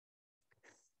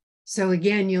 So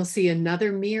again, you'll see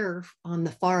another mirror on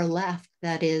the far left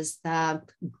that is the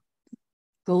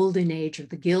golden age or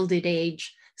the gilded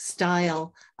age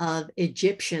style of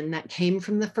Egyptian that came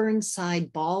from the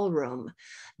Fernside ballroom.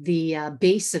 The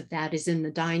base of that is in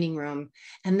the dining room,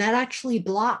 and that actually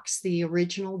blocks the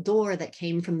original door that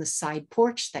came from the side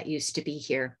porch that used to be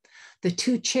here. The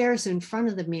 2 chairs in front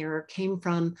of the mirror came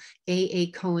from A.A.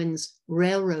 Cohen's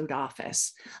railroad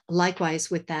office,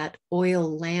 likewise with that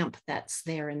oil lamp that's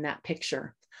there in that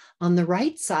picture. On the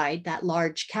right side, that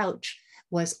large couch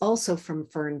was also from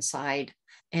Fernside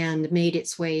and made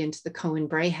its way into the Cohen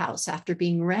Bray House after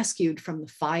being rescued from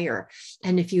the fire.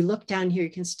 And if you look down here,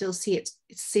 you can still see it's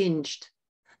singed.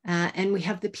 And we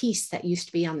have the piece that used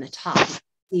to be on the top.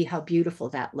 See how beautiful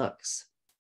that looks.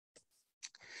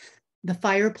 The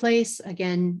fireplace,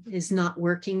 again, is not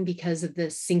working because of the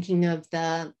sinking of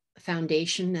the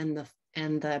foundation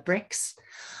and the bricks,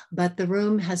 but the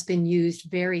room has been used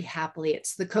very happily.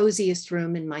 It's the coziest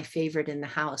room and my favorite in the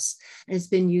house. And it's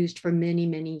been used for many,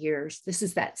 many years. This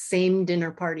is that same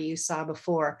dinner party you saw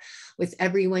before with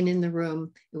everyone in the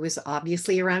room. It was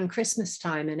obviously around Christmas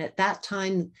time. And at that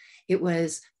time, it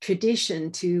was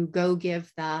tradition to go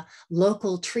give the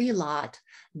local tree lot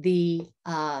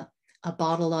a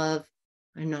bottle of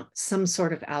some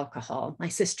sort of alcohol. My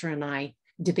sister and I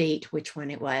debate which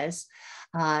one it was,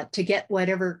 to get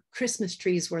whatever Christmas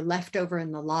trees were left over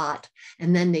in the lot.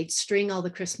 And then they'd string all the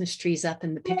Christmas trees up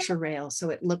in the picture rail so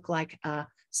it looked like a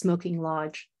smoking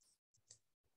lodge.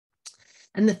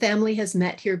 And the family has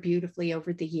met here beautifully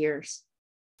over the years.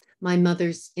 My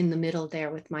mother's in the middle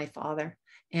there with my father,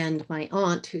 and my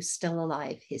aunt, who's still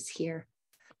alive, is here.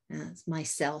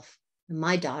 Myself and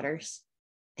my daughters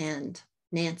and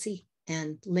Nancy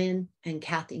and Lynn and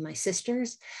Kathy, my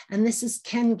sisters. And this is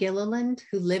Ken Gilliland,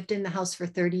 who lived in the house for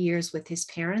 30 years with his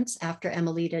parents after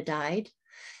Emelita died,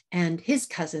 and his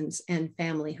cousins and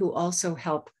family who also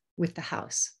help with the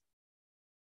house.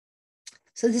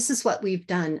 So this is what we've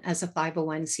done as a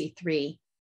 501c3.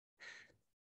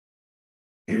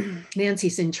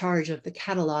 Nancy's in charge of the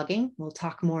cataloging. We'll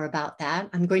talk more about that.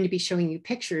 I'm going to be showing you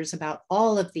pictures about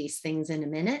all of these things in a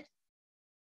minute.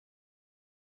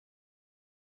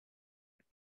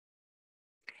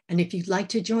 And if you'd like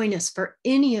to join us for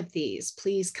any of these,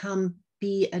 please come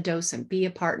be a docent, be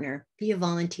a partner, be a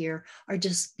volunteer, or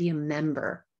just be a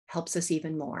member. Helps us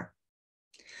even more.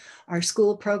 Our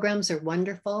school programs are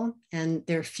wonderful, and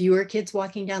there are fewer kids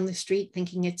walking down the street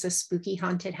thinking it's a spooky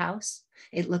haunted house.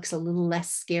 It looks a little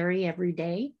less scary every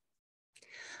day.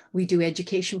 We do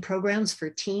education programs for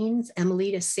teens.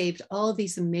 Emelita saved all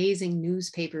these amazing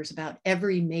newspapers about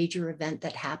every major event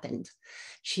that happened.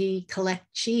 She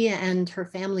and her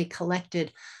family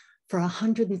collected for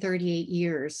 138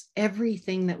 years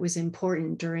everything that was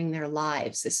important during their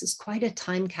lives. This is quite a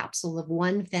time capsule of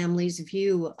one family's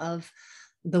view of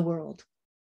the world.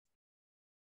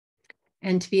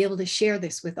 And to be able to share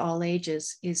this with all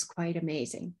ages is quite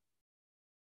amazing.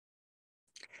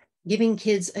 Giving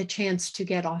kids a chance to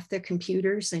get off their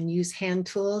computers and use hand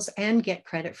tools and get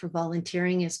credit for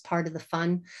volunteering is part of the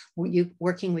fun,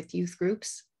 working with youth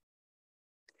groups.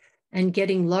 And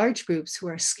getting large groups who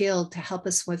are skilled to help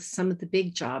us with some of the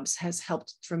big jobs has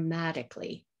helped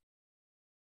dramatically.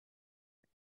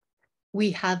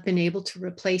 We have been able to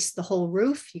replace the whole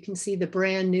roof. You can see the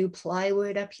brand new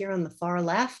plywood up here on the far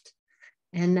left.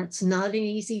 And that's not an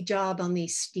easy job on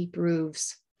these steep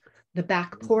roofs. The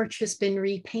back porch has been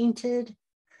repainted.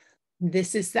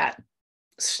 This is that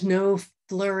snow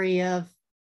flurry of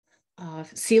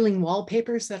ceiling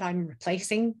wallpapers that I'm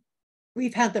replacing.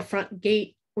 We've had the front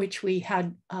gate, which we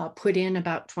had put in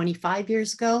about 25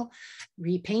 years ago,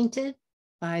 repainted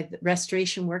by the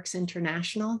Restoration Works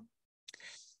International.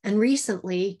 And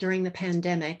recently, during the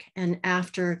pandemic, and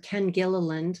after Ken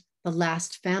Gilliland, the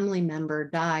last family member,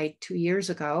 died 2 years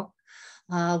ago,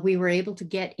 we were able to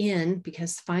get in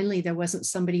because finally there wasn't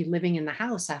somebody living in the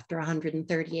house after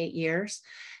 138 years,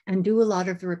 and do a lot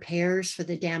of repairs for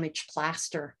the damaged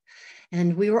plaster.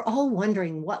 And we were all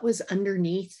wondering what was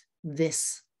underneath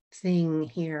this thing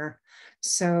here.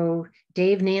 So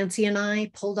Dave, Nancy, and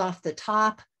I pulled off the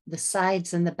top, the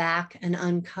sides, and the back and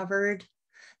uncovered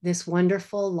this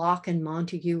wonderful Lock and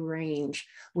Montague range,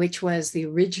 which was the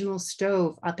original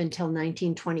stove up until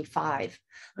 1925.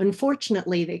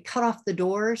 Unfortunately, they cut off the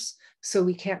doors, so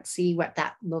we can't see what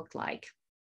that looked like.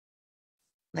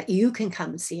 But you can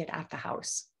come see it at the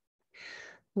house.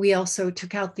 We also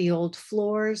took out the old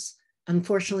floors.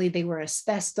 Unfortunately, they were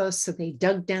asbestos, so they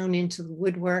dug down into the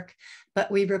woodwork,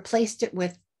 but we replaced it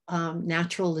with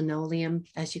natural linoleum,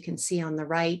 as you can see on the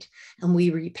right, and we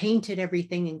repainted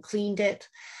everything and cleaned it.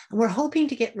 And we're hoping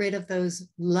to get rid of those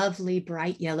lovely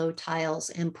bright yellow tiles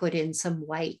and put in some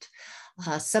white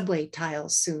subway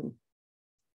tiles soon.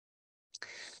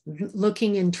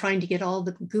 Looking and trying to get all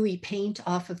the gooey paint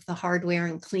off of the hardware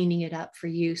and cleaning it up for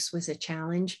use was a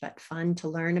challenge, but fun to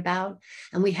learn about.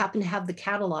 And we happen to have the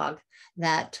catalog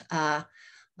that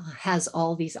has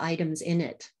all these items in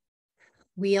it.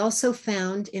 We also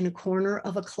found in a corner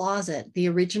of a closet the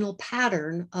original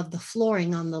pattern of the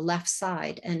flooring on the left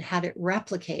side and had it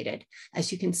replicated,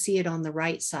 as you can see it on the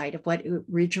right side, of what it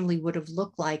originally would have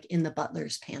looked like in the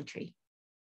butler's pantry.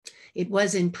 It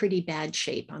was in pretty bad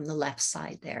shape on the left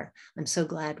side there. I'm so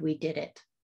glad we did it.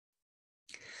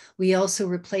 We also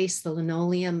replaced the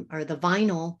linoleum or the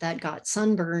vinyl that got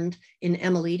sunburned in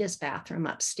Emelita's bathroom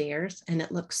upstairs, and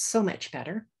it looks so much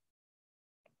better.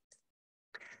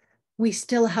 We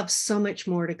still have so much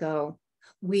more to go.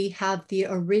 We have the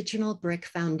original brick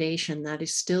foundation that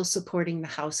is still supporting the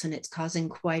house, and it's causing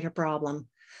quite a problem.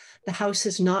 The house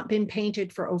has not been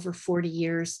painted for over 40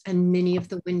 years, and many of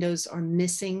the windows are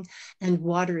missing, and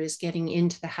water is getting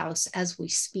into the house as we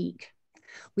speak.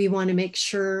 We want to make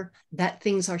sure that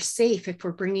things are safe if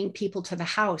we're bringing people to the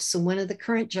house. So one of the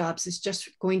current jobs is just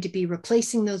going to be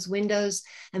replacing those windows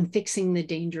and fixing the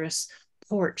dangerous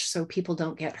porch so people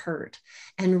don't get hurt,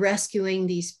 and rescuing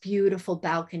these beautiful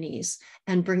balconies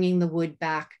and bringing the wood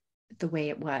back the way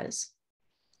it was.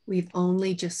 We've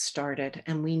only just started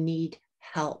and we need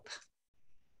help.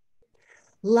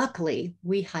 Luckily,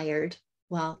 we hired,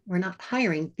 well, we're not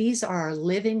hiring, these are our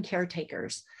live-in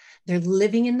caretakers. They're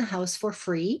living in the house for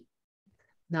free.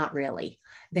 Not really.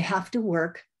 They have to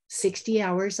work 60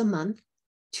 hours a month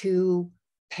to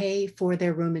pay for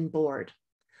their room and board.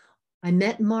 I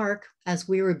met Mark as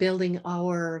we were building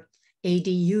our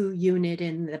ADU unit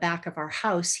in the back of our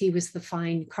house. He was the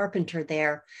fine carpenter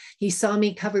there. He saw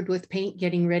me covered with paint,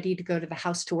 getting ready to go to the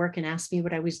house to work, and asked me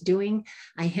what I was doing.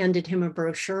 I handed him a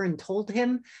brochure and told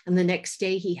him, and the next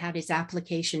day he had his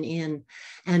application in.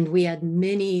 And we had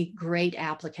many great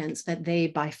applicants, but they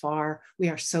by far, we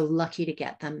are so lucky to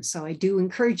get them. So I do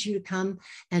encourage you to come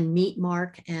and meet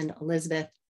Mark and Elizabeth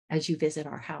as you visit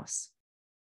our house.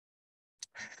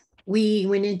 We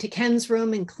went into Ken's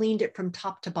room and cleaned it from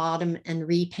top to bottom and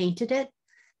repainted it.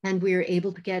 And we were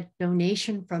able to get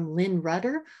donation from Lynn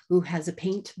Rudder, who has a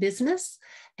paint business,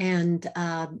 and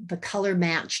the color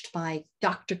matched by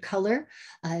Dr. Color,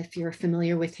 if you're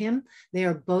familiar with him. They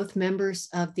are both members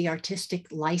of the Artistic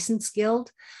License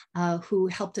Guild, who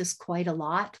helped us quite a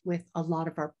lot with a lot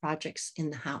of our projects in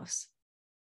the house.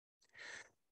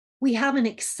 We have an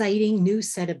exciting new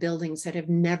set of buildings that have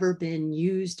never been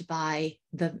used by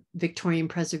the Victorian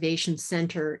Preservation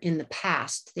Center in the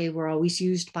past. They were always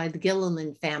used by the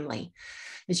Gilliland family.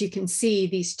 As you can see,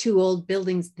 these two old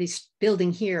buildings, this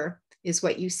building here is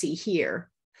what you see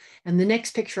here. And the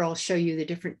next picture, I'll show you the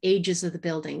different ages of the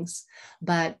buildings,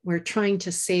 but we're trying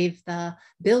to save the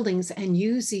buildings and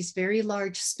use these very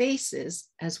large spaces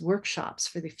as workshops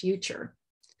for the future.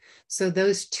 So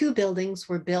those two buildings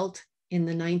were built in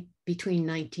the between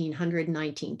 1900 and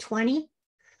 1920.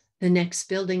 The next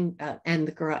building and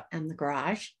the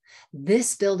garage.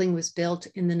 This building was built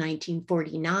in the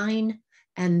 1949,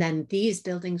 and then these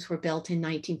buildings were built in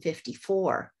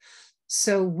 1954.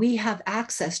 So we have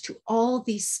access to all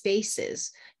these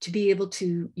spaces to be able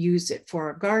to use it for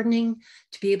our gardening,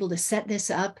 to be able to set this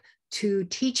up, to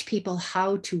teach people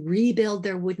how to rebuild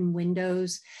their wooden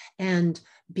windows and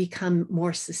become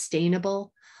more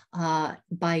sustainable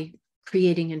by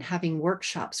creating and having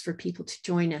workshops for people to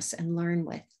join us and learn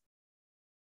with.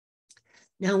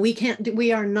 Now we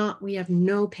have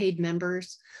no paid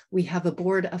members. We have a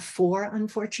board of 4,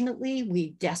 unfortunately. We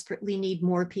desperately need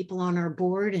more people on our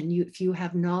board, and if you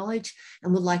have knowledge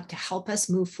and would like to help us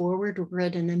move forward, we're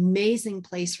at an amazing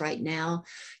place right now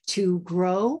to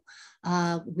grow.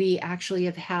 We actually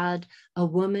have had a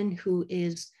woman who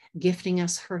is gifting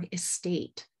us her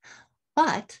estate,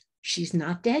 but she's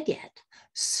not dead yet.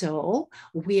 So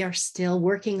we are still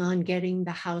working on getting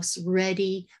the house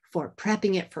ready for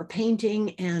prepping it for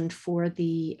painting and for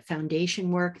the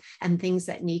foundation work and things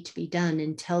that need to be done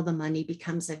until the money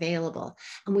becomes available.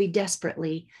 And we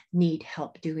desperately need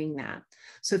help doing that.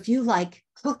 So if you like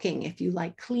cooking, if you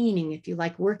like cleaning, if you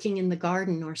like working in the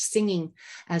garden or singing,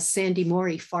 as Sandy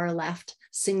Morey, far left,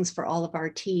 sings for all of our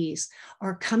teas,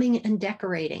 or coming and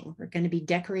decorating. We're going to be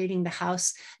decorating the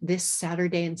house this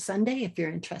Saturday and Sunday. If you're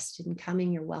interested in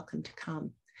coming, you're welcome to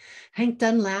come. Hank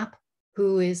Dunlap,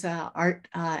 who is an art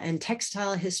and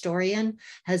textile historian,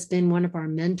 has been one of our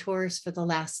mentors for the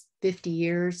last 50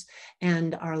 years,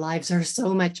 and our lives are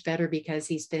so much better because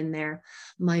he's been there.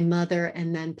 My mother,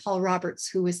 and then Paul Roberts,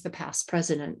 who was the past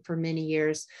president for many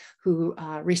years, who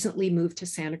recently moved to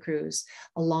Santa Cruz,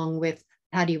 along with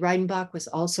Patty Reidenbach, was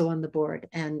also on the board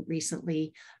and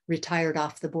recently retired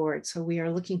off the board. So we are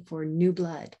looking for new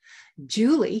blood.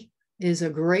 Julie is a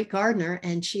great gardener,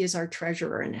 and she is our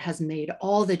treasurer, and it has made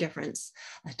all the difference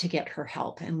to get her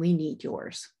help, and we need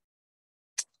yours.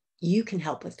 You can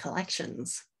help with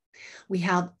collections. We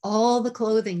have all the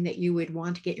clothing that you would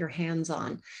want to get your hands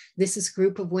on. This is a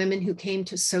group of women who came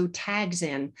to sew tags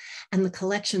in, and the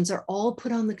collections are all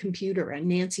put on the computer. And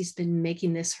Nancy's been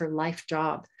making this her life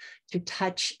job to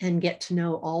touch and get to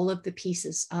know all of the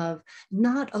pieces of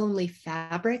not only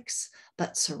fabrics,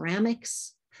 but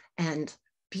ceramics and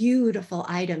beautiful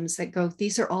items that go,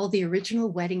 these are all the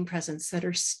original wedding presents that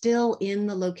are still in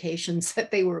the locations that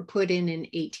they were put in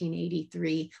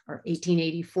 1883 or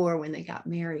 1884 when they got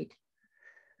married.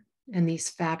 And these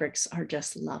fabrics are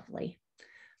just lovely.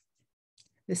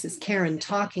 This is Karen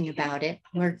talking about it.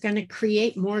 We're going to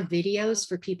create more videos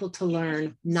for people to learn.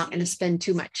 I'm not going to spend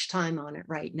too much time on it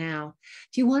right now.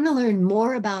 If you want to learn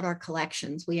more about our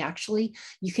collections,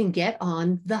 you can get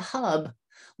on the hub,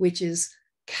 which is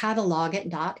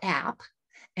catalogit.app,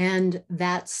 and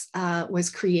that's was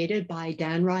created by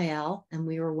Dan Rael, and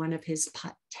we were one of his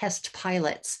test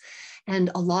pilots. And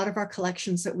a lot of our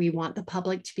collections that we want the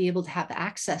public to be able to have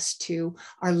access to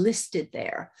are listed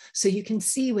there. So you can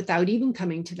see without even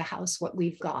coming to the house what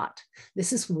we've got.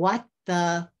 This is what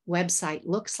the website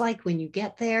looks like when you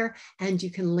get there, and you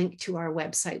can link to our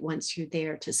website once you're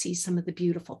there to see some of the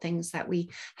beautiful things that we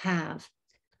have.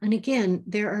 And again,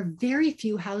 there are very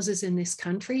few houses in this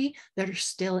country that are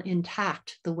still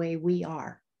intact the way we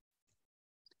are.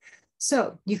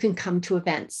 So you can come to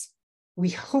events. We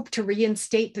hope to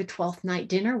reinstate the 12th night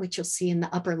dinner, which you'll see in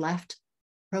the upper left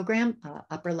program,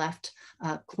 upper left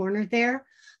corner there.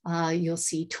 You'll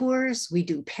see tours. We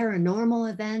do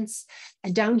paranormal events.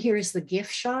 And down here is the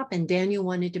gift shop. And Daniel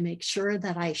wanted to make sure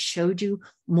that I showed you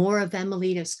more of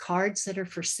Emelita's cards that are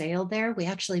for sale there. We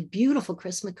actually have beautiful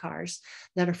Christmas cards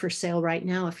that are for sale right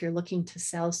now. If you're looking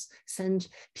to send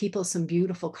people some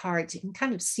beautiful cards, you can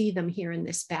kind of see them here in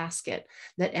this basket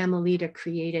that Emelita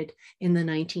created in the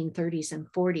 1930s and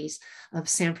 40s of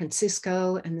San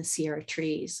Francisco and the Sierra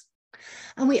trees.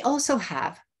 And we also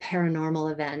have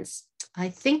paranormal events. I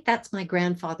think that's my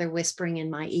grandfather whispering in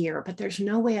my ear, but there's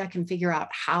no way I can figure out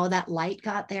how that light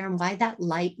got there and why that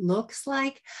light looks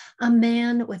like a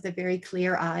man with a very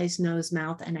clear eyes, nose,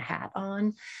 mouth, and a hat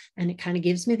on. And it kind of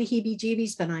gives me the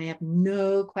heebie-jeebies, but I have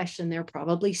no question there are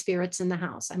probably spirits in the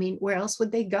house. I mean, where else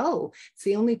would they go? It's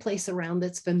the only place around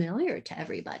that's familiar to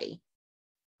everybody.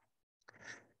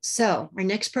 So our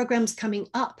next program's coming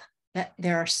up, but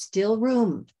there are still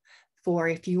room for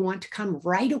if you want to come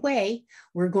right away.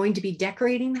 We're going to be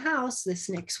decorating the house this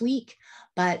next week,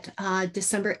 but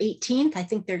December 18th, I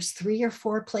think there's 3 or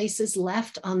 4 places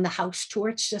left on the house tour.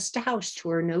 It's just a house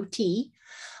tour, no tea.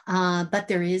 But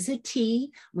there is a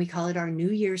tea. We call it our New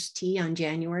Year's tea on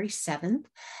January 7th.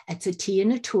 It's a tea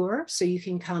and a tour. So you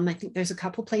can come. I think there's a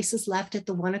couple places left at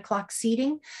the 1 o'clock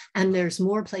seating, and there's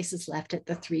more places left at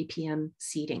the 3 p.m.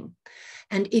 seating.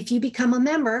 And if you become a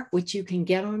member, which you can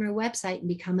get on our website and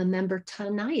become a member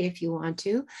tonight if you want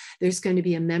to, there's going to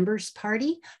be a members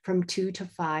party from 2 to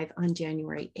 5 on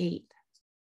January 8th.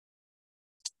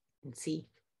 Let's see.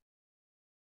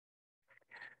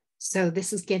 So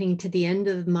this is getting to the end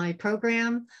of my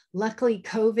program. Luckily,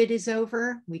 COVID is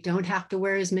over. We don't have to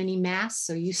wear as many masks,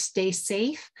 so you stay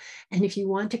safe. And if you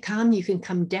want to come, you can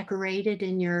come decorated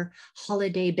in your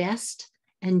holiday best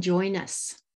and join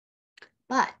us.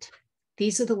 But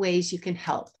these are the ways you can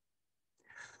help.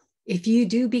 If you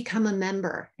do become a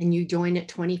member and you join at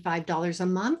 $25 a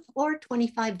month or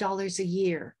 $25 a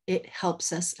year, it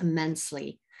helps us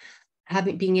immensely.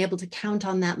 Being able to count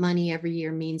on that money every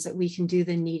year means that we can do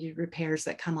the needed repairs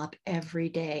that come up every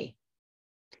day.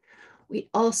 We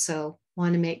also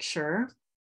want to make sure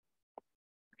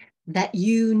that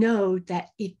you know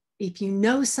that if you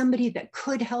know somebody that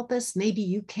could help us, maybe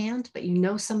you can't, but you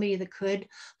know somebody that could,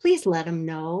 please let them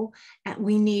know. And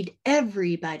we need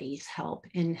everybody's help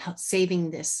in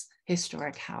saving this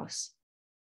historic house.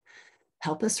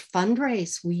 Help us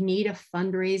fundraise. We need a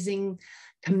fundraising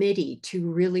committee to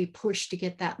really push to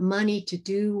get that money to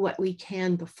do what we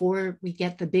can before we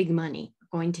get the big money.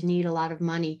 We're going to need a lot of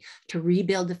money to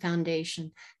rebuild the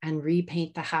foundation and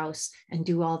repaint the house and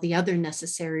do all the other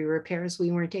necessary repairs we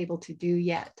weren't able to do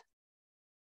yet.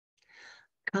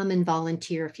 Come and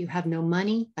volunteer. If you have no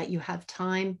money, but you have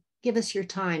time, give us your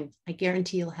time. I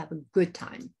guarantee you'll have a good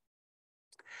time.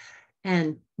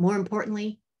 And more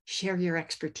importantly, share your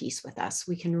expertise with us.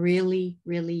 We can really,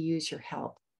 really use your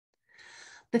help.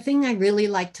 The thing I really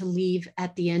like to leave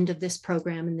at the end of this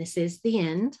program, and this is the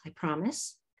end, I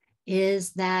promise,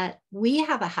 is that we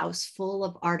have a house full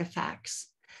of artifacts.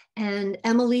 And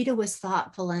Emelita was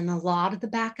thoughtful, and a lot of the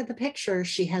back of the picture,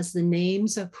 she has the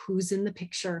names of who's in the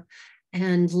picture.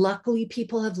 And luckily,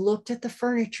 people have looked at the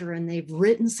furniture and they've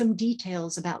written some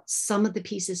details about some of the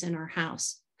pieces in our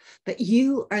house. But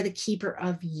you are the keeper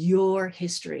of your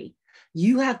history.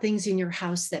 You have things in your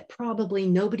house that probably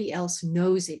nobody else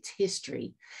knows its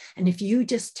history. And if you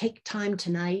just take time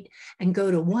tonight and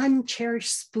go to one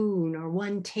cherished spoon or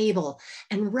one table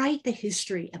and write the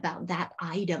history about that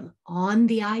item on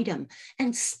the item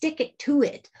and stick it to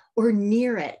it or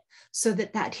near it so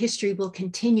that that history will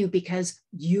continue because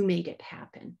you made it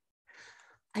happen.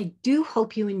 I do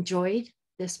hope you enjoyed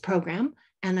this program,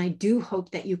 and I do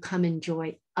hope that you come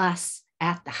enjoy us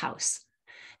at the house.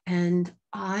 And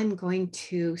I'm going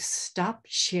to stop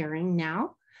sharing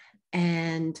now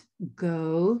and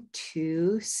go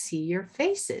to see your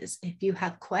faces. If you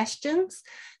have questions,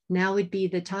 now would be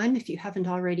the time. If you haven't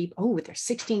already, oh, there's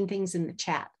 16 things in the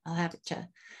chat. I'll have a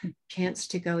chance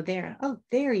to go there. Oh,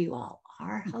 there you all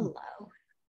are. Hello.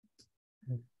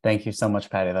 Thank you so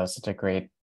much, Patty. That was such a great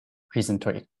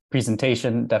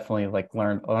presentation. Definitely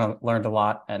learned a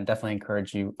lot, and definitely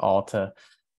encourage you all to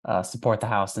support the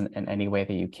house in any way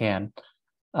that you can.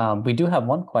 We do have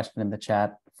one question in the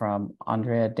chat from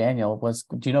Andrea Daniel.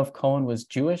 Do you know if Cohen was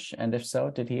Jewish? And if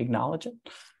so, did he acknowledge it?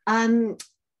 The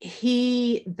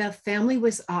family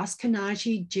was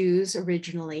Ashkenazi Jews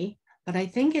originally, but I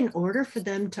think in order for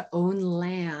them to own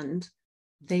land,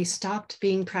 they stopped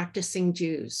being practicing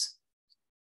Jews.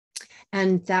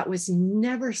 And that was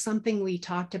never something we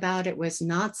talked about. It was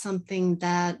not something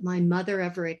that my mother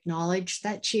ever acknowledged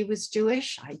that she was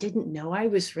Jewish. I didn't know I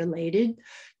was related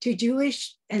to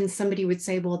Jewish. And somebody would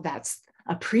say, well, that's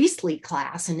a priestly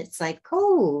class. And it's like,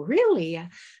 oh, really? I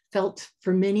felt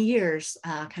for many years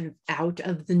kind of out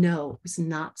of the know. It was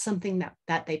not something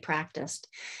that they practiced.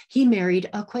 He married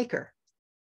a Quaker.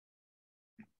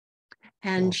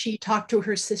 And she talked to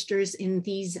her sisters in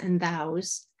these and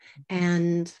thous.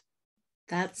 And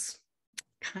that's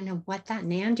kind of what that.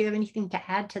 Nan, do you have anything to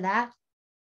add to that?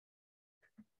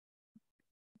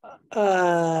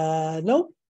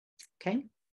 Nope. Okay.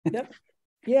 Yep.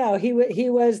 Yeah, he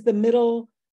was the middle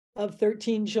of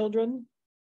 13 children.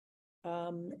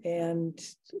 And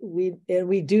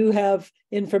we do have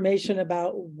information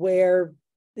about where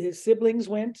his siblings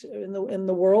went in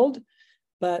the world,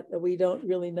 but we don't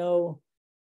really know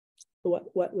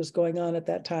what was going on at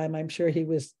that time. I'm sure he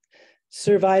was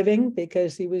surviving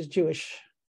because he was Jewish.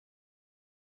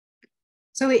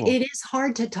 So it is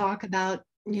hard to talk about,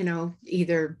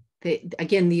 either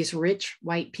these rich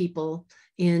white people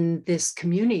in this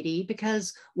community,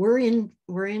 because we're in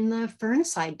the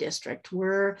Fernside district.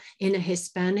 We're in a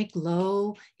Hispanic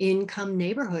low income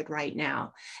neighborhood right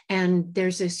now. And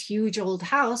there's this huge old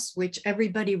house, which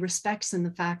everybody respects in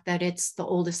the fact that it's the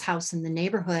oldest house in the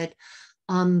neighborhood.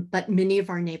 But many of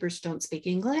our neighbors don't speak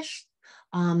English.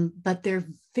 But they're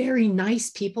very nice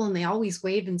people, and they always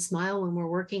wave and smile when we're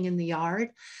working in the yard.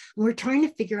 And we're trying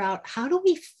to figure out, how do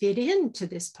we fit into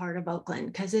this part of Oakland?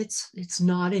 Because it's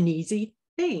not an easy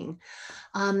thing.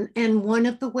 And one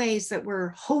of the ways that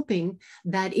we're hoping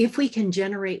that if we can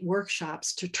generate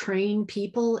workshops to train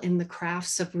people in the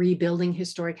crafts of rebuilding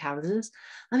historic houses,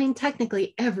 I mean,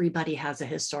 technically everybody has a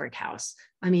historic house.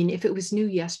 I mean, if it was new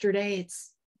yesterday,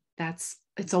 it's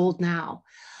old now.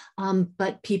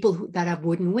 But people that have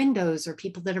wooden windows, or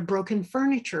people that have broken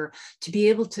furniture, to be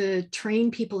able to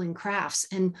train people in crafts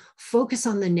and focus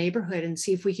on the neighborhood and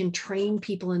see if we can train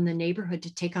people in the neighborhood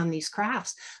to take on these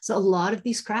crafts. So a lot of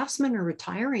these craftsmen are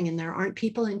retiring, and there aren't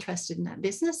people interested in that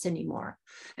business anymore.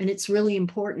 And it's really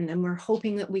important. And we're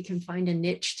hoping that we can find a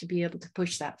niche to be able to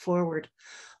push that forward.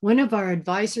 One of our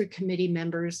advisory committee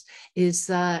members is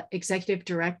the executive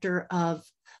director of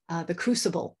the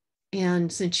Crucible.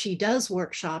 And since she does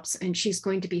workshops, and she's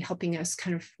going to be helping us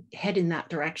kind of head in that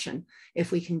direction,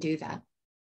 if we can do that.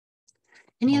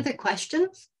 Any other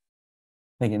questions?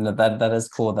 Thinking that is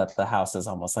cool that the house is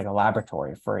almost like a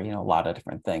laboratory for, a lot of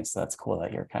different things. So that's cool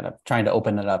that you're kind of trying to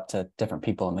open it up to different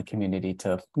people in the community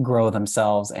to grow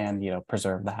themselves and,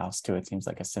 preserve the house too. It seems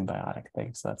like a symbiotic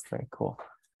thing. So that's very cool.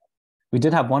 We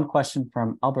did have one question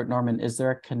from Albert Norman. Is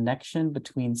there a connection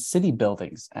between city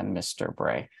buildings and Mr.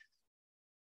 Bray?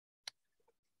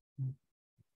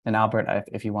 And Albert,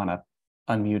 if you want to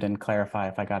unmute and clarify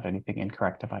if I got anything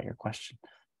incorrect about your question.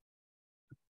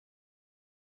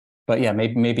 But yeah,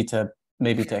 maybe to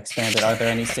expand it. Are there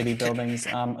any city buildings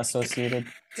associated?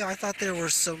 Yeah, I thought there were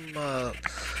some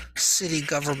city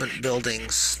government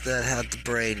buildings that had the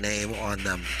Bray name on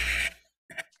them.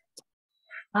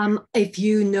 If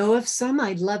you know of some,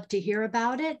 I'd love to hear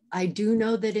about it. I do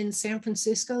know that in San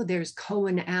Francisco, there's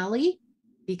Cohen Alley,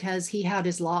 because he had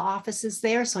his law offices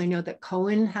there. So I know that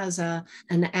Cohen has an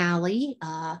alley,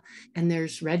 and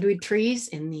there's redwood trees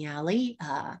in the alley.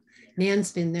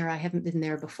 Nan's been there. I haven't been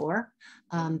there before.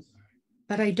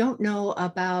 But I don't know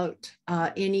about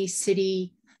any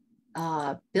city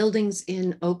buildings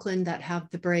in Oakland that have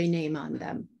the Bray name on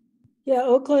them. Yeah,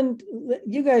 Oakland,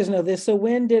 you guys know this. So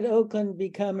when did Oakland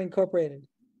become incorporated?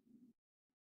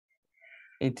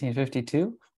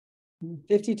 1852.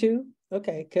 52?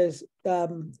 Okay, because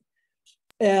but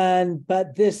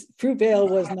this Fruitvale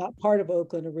was not part of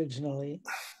Oakland originally.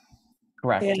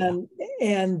 Correct.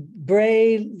 And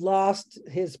Bray lost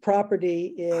his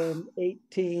property in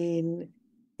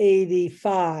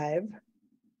 1885.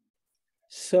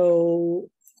 So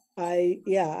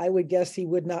I would guess he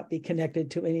would not be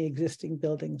connected to any existing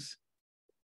buildings.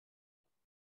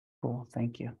 Cool,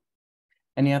 thank you.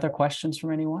 Any other questions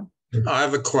from anyone? I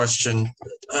have a question.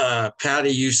 Patty,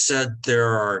 you said there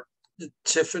are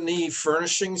Tiffany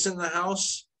furnishings in the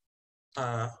house.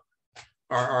 Are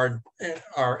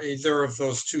either of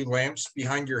those two lamps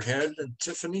behind your head and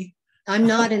Tiffany? I'm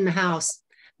not in the house.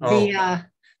 Oh.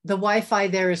 The Wi-Fi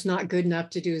there is not good enough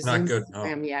to do a Zoom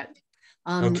program yet.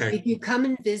 Okay. If you come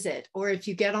and visit, or if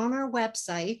you get on our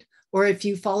website, or if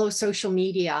you follow social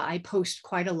media, I post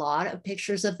quite a lot of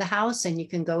pictures of the house, and you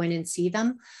can go in and see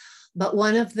them. but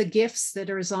one of the gifts that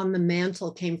is on the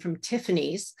mantle came from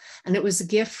Tiffany's, and it was a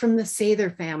gift from the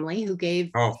Sather family who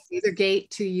gave Sather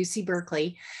Gate to UC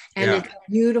Berkeley. And it's a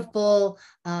beautiful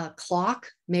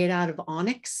clock made out of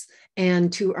onyx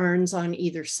and 2 urns on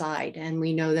either side. And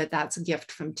we know that that's a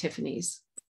gift from Tiffany's.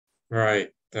 Right.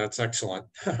 That's excellent.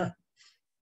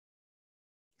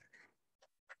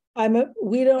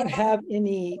 We don't have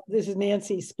any, this is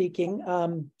Nancy speaking.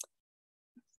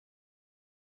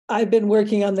 I've been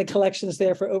working on the collections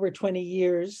there for over 20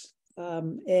 years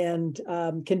and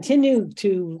continue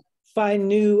to find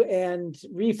new and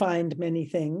refined many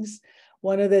things.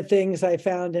 One of the things I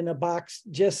found in a box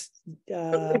just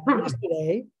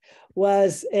yesterday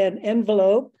was an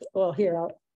envelope. Well, here,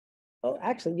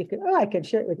 actually, I can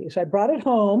share it with you. So I brought it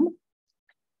home,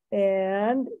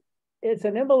 and it's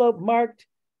an envelope marked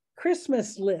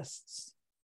Christmas lists,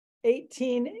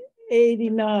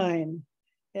 1889.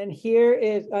 And here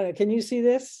is, can you see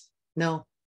this? No.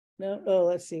 No. Oh,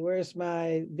 let's see. Where's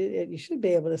my video? You should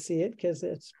be able to see it because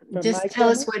it's from just tell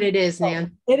us what it is,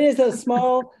 Nan. It is a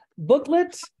small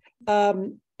booklet,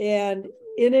 and in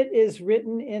it is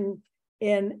written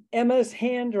in Emma's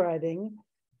handwriting,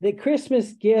 the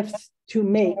Christmas gifts to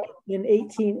make in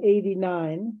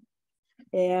 1889.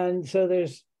 And so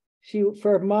there's,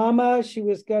 for Mama, she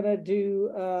was gonna do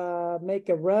make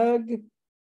a rug.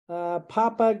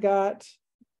 Papa got,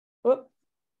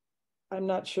 I'm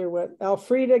not sure what,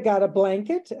 Alfreda got a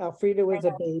blanket. Alfreda was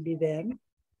a baby then.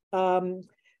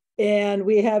 And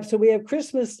we have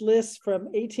Christmas lists from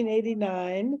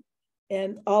 1889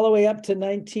 and all the way up to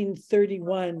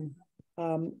 1931.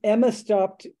 Emma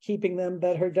stopped keeping them,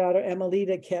 but her daughter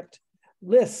Emelita kept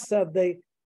lists of the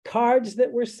cards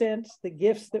that were sent, the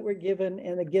gifts that were given,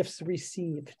 and the gifts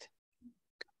received.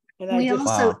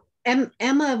 And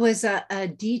Emma was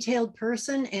a detailed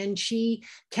person, and she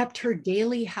kept her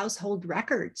daily household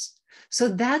records. So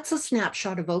that's a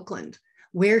snapshot of Oakland,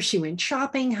 where she went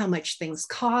shopping, how much things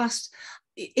cost.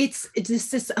 It's just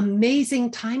this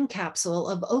amazing time capsule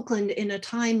of Oakland in a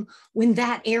time when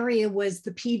that area was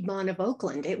the Piedmont of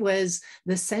Oakland. It was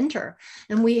the center.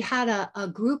 And we had a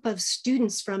group of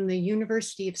students from the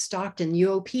University of Stockton,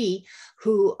 UOP,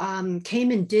 who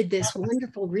came and did this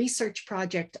wonderful research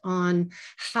project on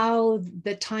how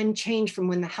the time changed from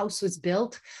when the house was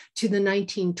built to the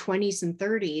 1920s and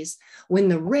 30s, when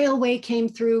the railway came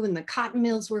through and the cotton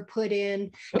mills were put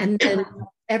in, and then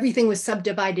everything was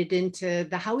subdivided into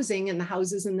the housing, and the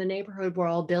houses in the neighborhood were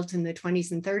all built in the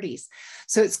 20s and 30s.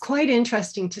 So it's quite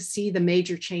interesting to see the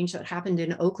major change that happened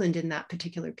in Oakland in that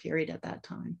particular period at that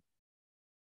time.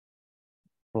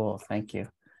 Cool, thank you.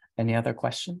 Any other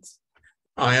questions?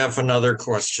 I have another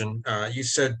question. You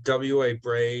said W.A.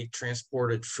 Bray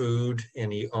transported food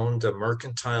and he owned a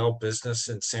mercantile business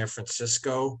in San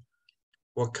Francisco.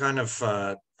 What kind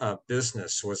of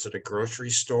business? Was it a grocery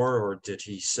store, or did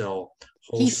he sell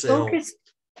wholesale?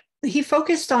 He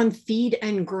focused on feed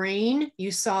and grain.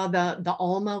 You saw the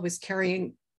Alma was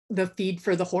carrying the feed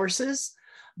for the horses,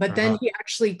 but then he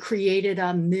actually created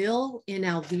a mill in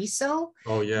Alviso.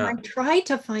 Oh yeah. And I tried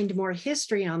to find more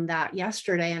history on that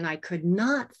yesterday, and I could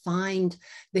not find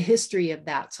the history of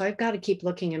that. So I've got to keep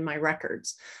looking in my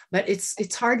records. But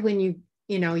it's hard when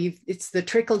it's the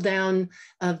trickle down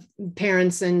of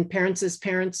parents and parents'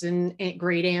 parents and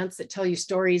great aunts that tell you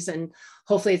stories, and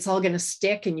hopefully it's all going to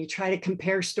stick, and you try to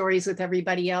compare stories with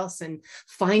everybody else and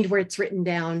find where it's written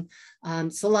down.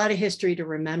 It's a lot of history to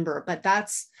remember, but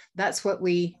that's what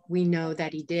we know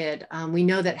that he did. We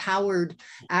know that Howard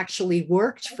actually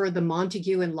worked for the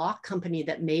Montague and Locke company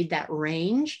that made that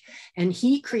range, and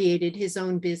he created his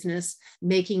own business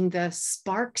making the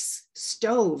Sparks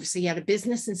stoves. He had a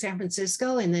business in San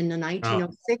Francisco, and then in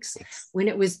 1906, when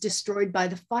it was destroyed by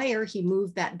the fire, he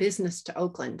moved that business to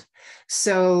Oakland.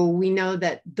 So we know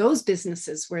that those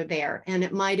businesses were there, and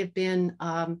it might have been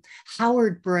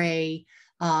Howard Bray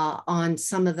on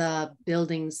some of the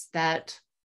buildings that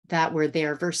were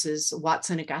there versus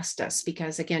Watson Augustus,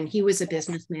 because again, he was a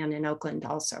businessman in Oakland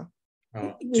also.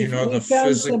 Do you know the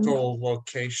physical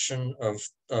location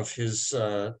of his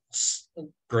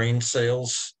grain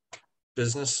sales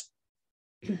business?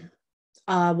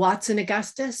 Watson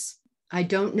Augustus? I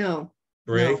don't know.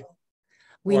 Bray? No.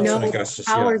 We know Augustus,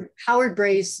 Howard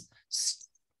Bray's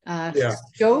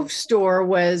stove store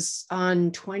was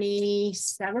on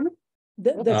 27th.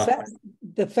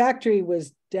 The factory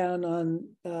was down on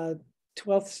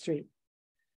 12th Street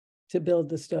to build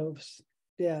the stoves.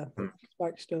 Yeah,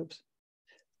 spark stoves.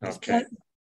 Okay.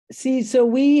 See, so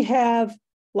we have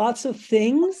lots of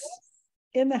things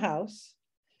in the house.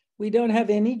 We don't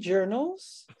have any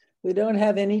journals. We don't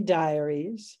have any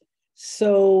diaries.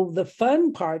 So the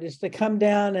fun part is to come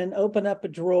down and open up a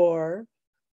drawer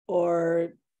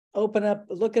or look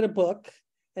at a book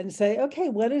and say, okay,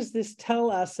 what does this tell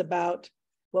us about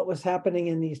what was happening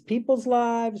in these people's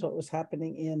lives, what was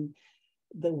happening in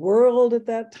the world at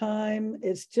that time?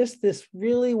 It's just this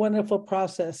really wonderful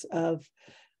process of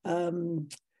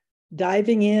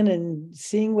diving in and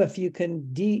seeing if you can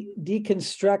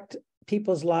deconstruct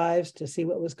people's lives to see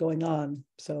what was going on.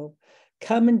 So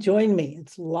come and join me.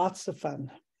 It's lots of fun.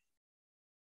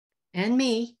 And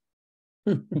me.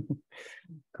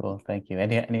 Cool, thank you.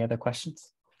 Any other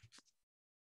questions?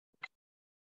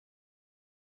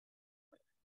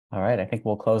 All right, I think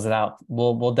we'll close it out.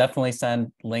 We'll definitely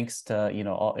send links to, you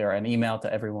know, or an email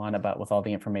to everyone with all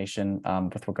the information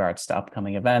with regards to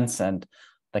upcoming events and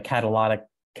the catalog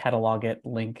it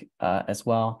link as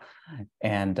well.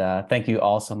 And thank you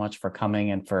all so much for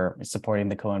coming and for supporting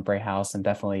the Cohen Bray House, and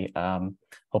definitely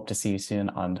hope to see you soon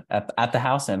at the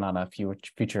house and on a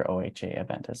future OHA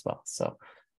event as well. So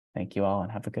thank you all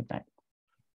and have a good night.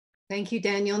 Thank you,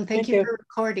 Daniel, and thank you for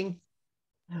recording.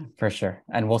 For sure.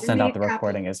 And we'll send out the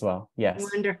recording as well. Yes.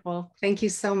 Wonderful. Thank you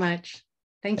so much.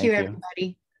 Thank you,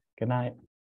 everybody. Good night.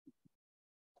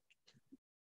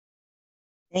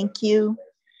 Thank you.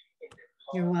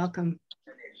 You're welcome.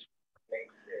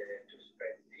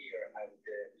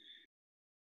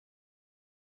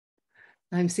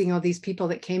 I'm seeing all these people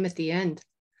that came at the end.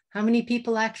 How many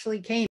people actually came?